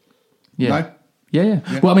 Yeah. No? Yeah.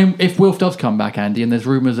 Well, I mean, if Wilf does come back, Andy, and there's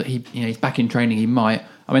rumours that he's back in training, he might.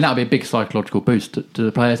 I mean, that would be a big psychological boost to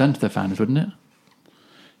the players and to the fans, wouldn't it?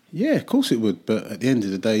 Yeah, of course it would. But at the end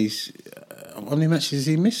of the day, how many matches has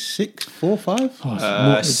he missed? 6, 4, 5?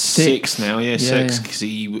 Oh, 6 now, yeah, 6. Yeah. Because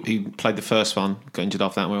he played the first one, got injured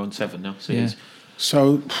after that, and we're on 7 now. So Yeah. he's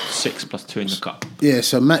So 6 plus 2 in the cup. yeah,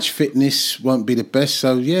 so match fitness won't be the best.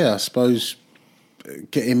 So yeah, I suppose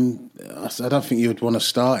get him. I don't think you'd want to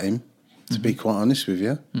start him, to be quite honest with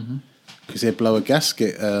you, because he'd blow a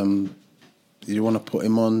gasket. You want to put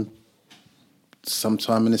him on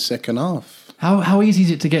sometime in the second half. How easy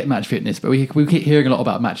is it to get match fitness? But we keep hearing a lot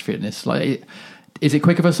about match fitness. Like, is it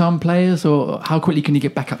quicker for some players, or how quickly can you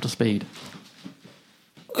get back up to speed?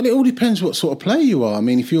 Well, it all depends what sort of player you are. I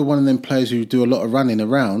mean, if you're one of them players who do a lot of running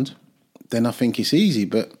around, then I think it's easy.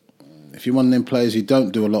 But if you're one of them players who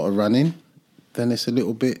don't do a lot of running, then it's a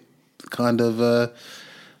little bit kind of.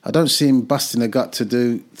 I don't see him busting a gut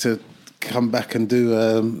to come back and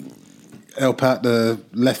do help out the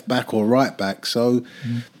left back or right back. So.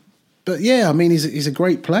 But yeah, I mean, he's a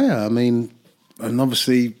great player. I mean, and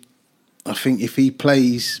obviously, I think if he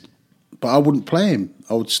plays, but I wouldn't play him.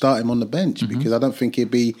 I would start him on the bench because I don't think he'd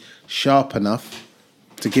be sharp enough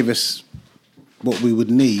to give us what we would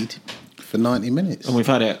need for 90 minutes. And we've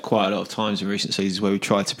had it quite a lot of times in recent seasons where we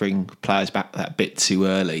tried to bring players back that bit too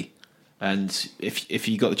early. And if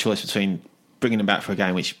you got the choice between bringing them back for a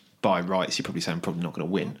game, which by rights you're probably saying probably not going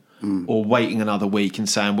to win, or waiting another week and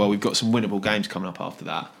saying, well, we've got some winnable games coming up after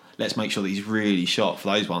that. Let's make sure that he's really shot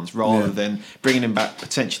for those ones, rather than bringing him back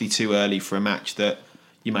potentially too early for a match that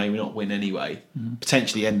you may not win anyway.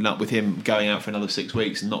 Potentially ending up with him going out for another 6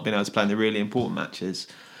 weeks and not being able to play in the really important matches.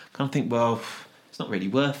 I kind of think, well, it's not really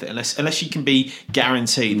worth it unless you can be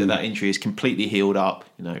guaranteed that injury is completely healed up.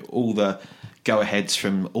 You know, all the go-aheads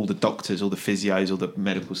from all the doctors, all the physios, all the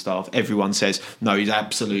medical staff. Everyone says, no, he's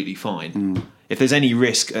absolutely fine. If there's any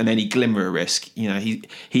risk and any glimmer of risk, he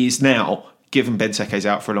is now, given Benteke's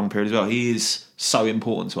out for a long period as well, he is so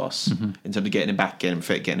important to us in terms of getting him back, getting him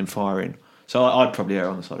fit, getting him firing. So I'd probably err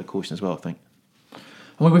on the side of caution as well, I think.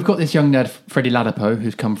 Well, we've got this young lad, Freddie Ladapo,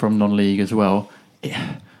 who's come from non-league as well.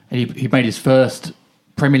 And he made his first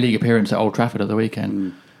Premier League appearance at Old Trafford at the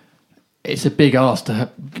weekend. It's a big ask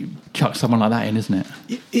to chuck someone like that in, isn't it?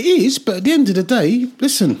 It is, but at the end of the day,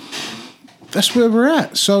 listen, that's where we're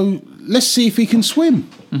at. So let's see if he can swim.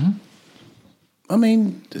 I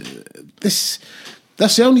mean, that's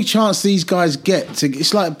the only chance these guys get.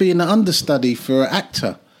 It's like being an understudy for an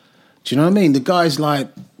actor. Do you know what I mean? The guy's like,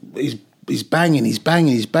 he's banging.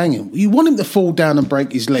 You want him to fall down and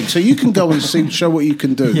break his leg so you can go and show what you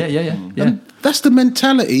can do. Yeah. And that's the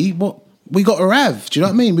mentality what we got to have. Do you know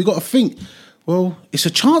what I mean? We got to think, well, it's a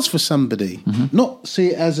chance for somebody, not see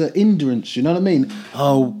it as an hindrance. You know what I mean?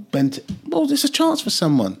 Oh, well, it's a chance for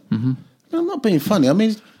someone. I'm not being funny. I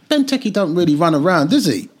mean, Benteke don't really run around, does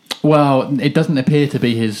he? Well, it doesn't appear to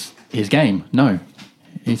be his game. No.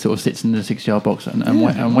 He sort of sits in the 6-yard box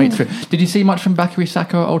and waits for it. Did you see much from Bakary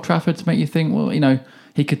Saka at Old Trafford to make you think, well,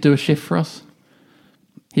 he could do a shift for us?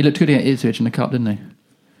 He looked good at Ipswich in the Cup, didn't he?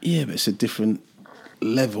 Yeah, but it's a different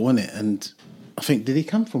level, isn't it? And I think, did he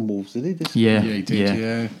come from Wolves? Did he? Yeah, he did.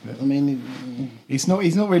 Yeah. I mean, he's not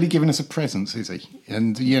really giving us a presence, is he?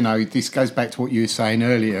 And this goes back to what you were saying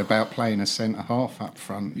earlier about playing a centre half up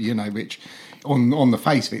front. Which on the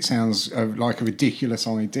face of it sounds like a ridiculous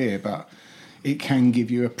idea, but it can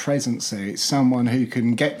give you a presence there. It's someone who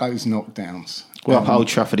can get those knockdowns. Well, up at Old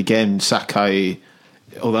Trafford again, Saka,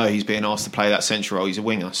 although he's being asked to play that central role, he's a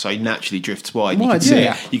winger, so he naturally drifts wide. You can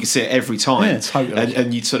see it every time. Yeah, totally.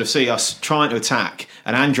 And you'd sort of see us trying to attack,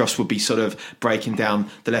 and Andros would be sort of breaking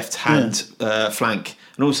down the left-hand flank,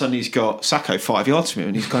 and all of a sudden he's got Sacco 5 yards from him,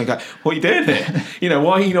 and he's kind of going, what are you doing here?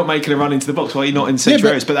 Why are you not making a run into the box? Why are you not in central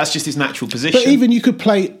areas? But that's just his natural position. But even you could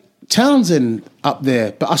play Townsend up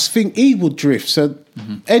there, but I think he would drift. So,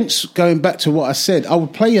 hence, going back to what I said, I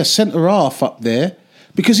would play a centre half up there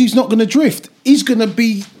because he's not going to drift. He's going to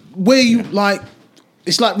be where you like.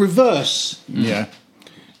 It's like reverse. Yeah.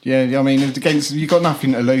 I mean, you've got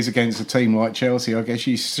nothing to lose against a team like Chelsea. I guess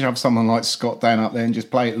you shove someone like Scott down up there and just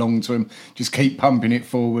play it long to him. Just keep pumping it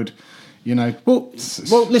forward. Well,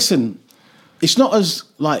 listen. It's not as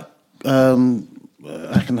like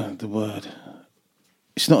I can know the word.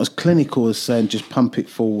 It's not as clinical as saying just pump it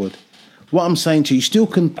forward. What I'm saying to you, you still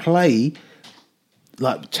can play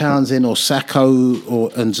like Townsend or Sacco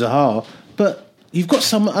and Zaha, but you've got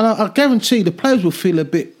some, and I guarantee the players will feel a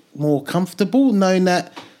bit more comfortable knowing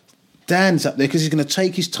that Dan's up there because he's going to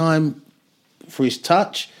take his time for his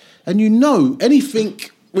touch, and anything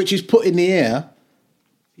which is put in the air,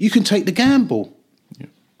 you can take the gamble. Yeah.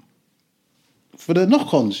 For the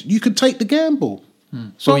knock-ons, you can take the gamble.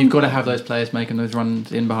 So you've got to have those players making those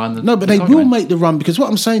runs in behind the... No, but they will make the run, because what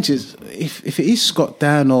I'm saying to you is, if it is Scott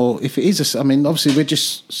Dan or if it is... I mean, obviously, we're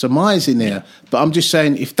just surmising there, but I'm just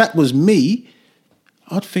saying, if that was me,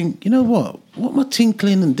 I'd think, you know what am I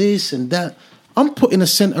tinkling and this and that? I'm putting a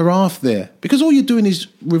centre half there, because all you're doing is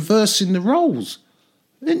reversing the roles,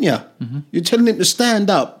 isn't you? Mm-hmm. You're telling him to stand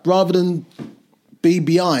up rather than be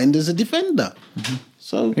behind as a defender. Mm-hmm.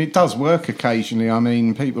 So it does work occasionally. I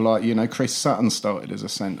mean, people like, Chris Sutton started as a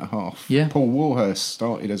centre half. Yeah. Paul Warhurst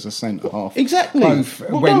started as a centre half. Exactly. Both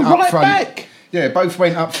went up front. Back. Yeah, both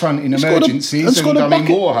went up front in emergencies. And I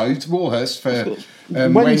mean, Warhurst for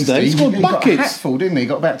Wednesday. He scored buckets. He got a hatful, didn't he? He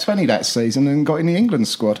got about 20 that season and got in the England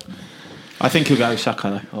squad. I think he'll go Saka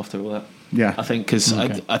though, after all that. Yeah. I think, because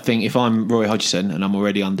I think if I'm Roy Hodgson and I'm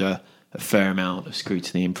already under a fair amount of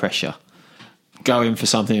scrutiny and pressure, going for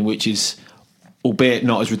something which is, albeit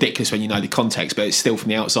not as ridiculous when you know the context, but it's still from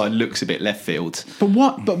the outside looks a bit left field. But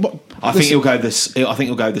what? I think he'll go this. I think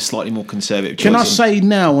he'll go the slightly more conservative. Can I say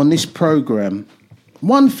now on this programme,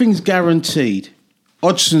 one thing's guaranteed: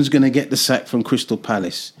 Hodgson's going to get the sack from Crystal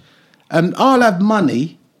Palace, and I'll have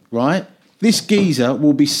money. Right, this geezer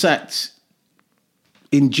will be sacked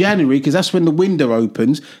in January because that's when the window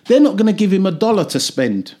opens. They're not going to give him $1 to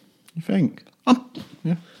spend. You think?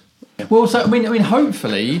 Yeah. Well, so I mean,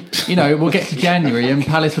 hopefully, we'll get to January and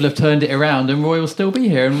Palace will have turned it around, and Roy will still be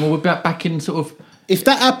here, and we'll be back in sort of. If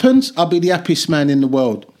that happens, I'll be the happiest man in the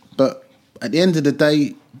world. But at the end of the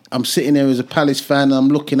day, I'm sitting there as a Palace fan, and I'm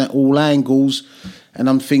looking at all angles, and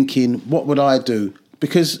I'm thinking, what would I do?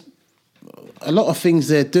 Because a lot of things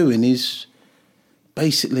they're doing is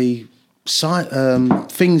basically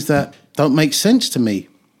things that don't make sense to me.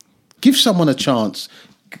 Give someone a chance.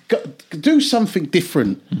 Do something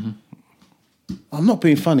different. Mm-hmm. I'm not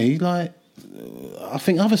being funny. Like, I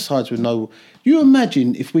think other sides would know. You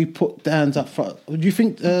imagine if we put Downs up front. Do you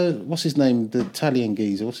think what's his name? The Italian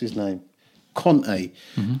geezer. What's his name? Conte.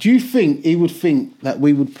 Mm-hmm. Do you think he would think that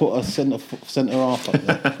we would put a centre half up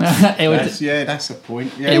there? That's a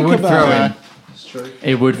point. Yeah, it would throw him. It's true.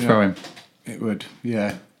 It would throw him. It would.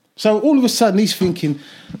 Yeah. So all of a sudden he's thinking,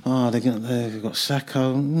 they've got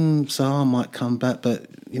Sacco, Zaha might come back, but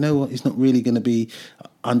you know what? He's not really going to be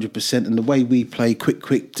 100%. And the way we play,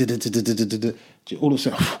 quick, all of a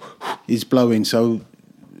sudden he's blowing. So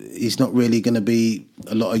he's not really going to be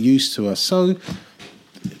a lot of use to us. So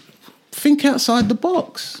think outside the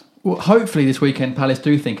box. Well, hopefully this weekend Palace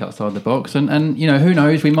do think outside the box, and you know, who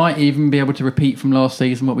knows? We might even be able to repeat from last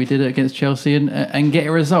season what we did against Chelsea and get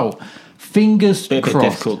a result. Fingers crossed. A bit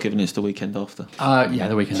difficult given it's the weekend after.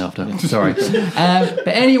 The weekend after. Sorry. But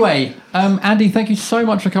anyway, Andy, thank you so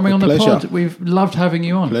much for coming on the pod. We've loved having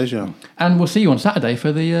you on. Pleasure. And we'll see you on Saturday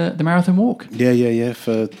for the marathon walk. Yeah.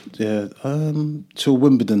 Till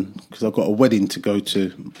Wimbledon, because I've got a wedding to go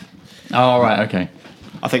to. Oh, right, okay.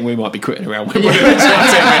 I think we might be quitting around Wimbledon for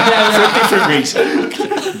a different reason.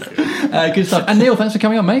 Good stuff. And Neil, thanks for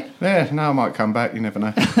coming on, mate. Yeah, no, I might come back. You never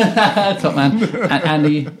know. Top man. And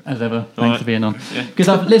Andy, as ever, thanks for being on. Yeah. Good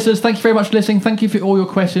stuff. Listeners, thank you very much for listening. Thank you for all your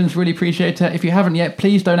questions. Really appreciate it. If you haven't yet,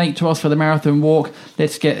 please donate to us for the marathon walk.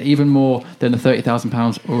 Let's get even more than the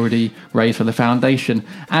 £30,000 already raised for the foundation.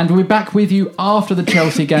 And we'll be back with you after the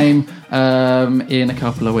Chelsea game in a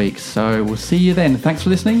couple of weeks. So we'll see you then. Thanks for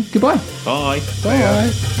listening. Goodbye. Bye.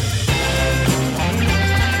 Bye.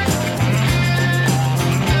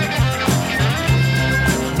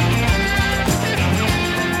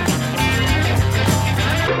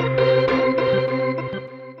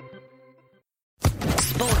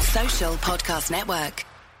 Podcast Network.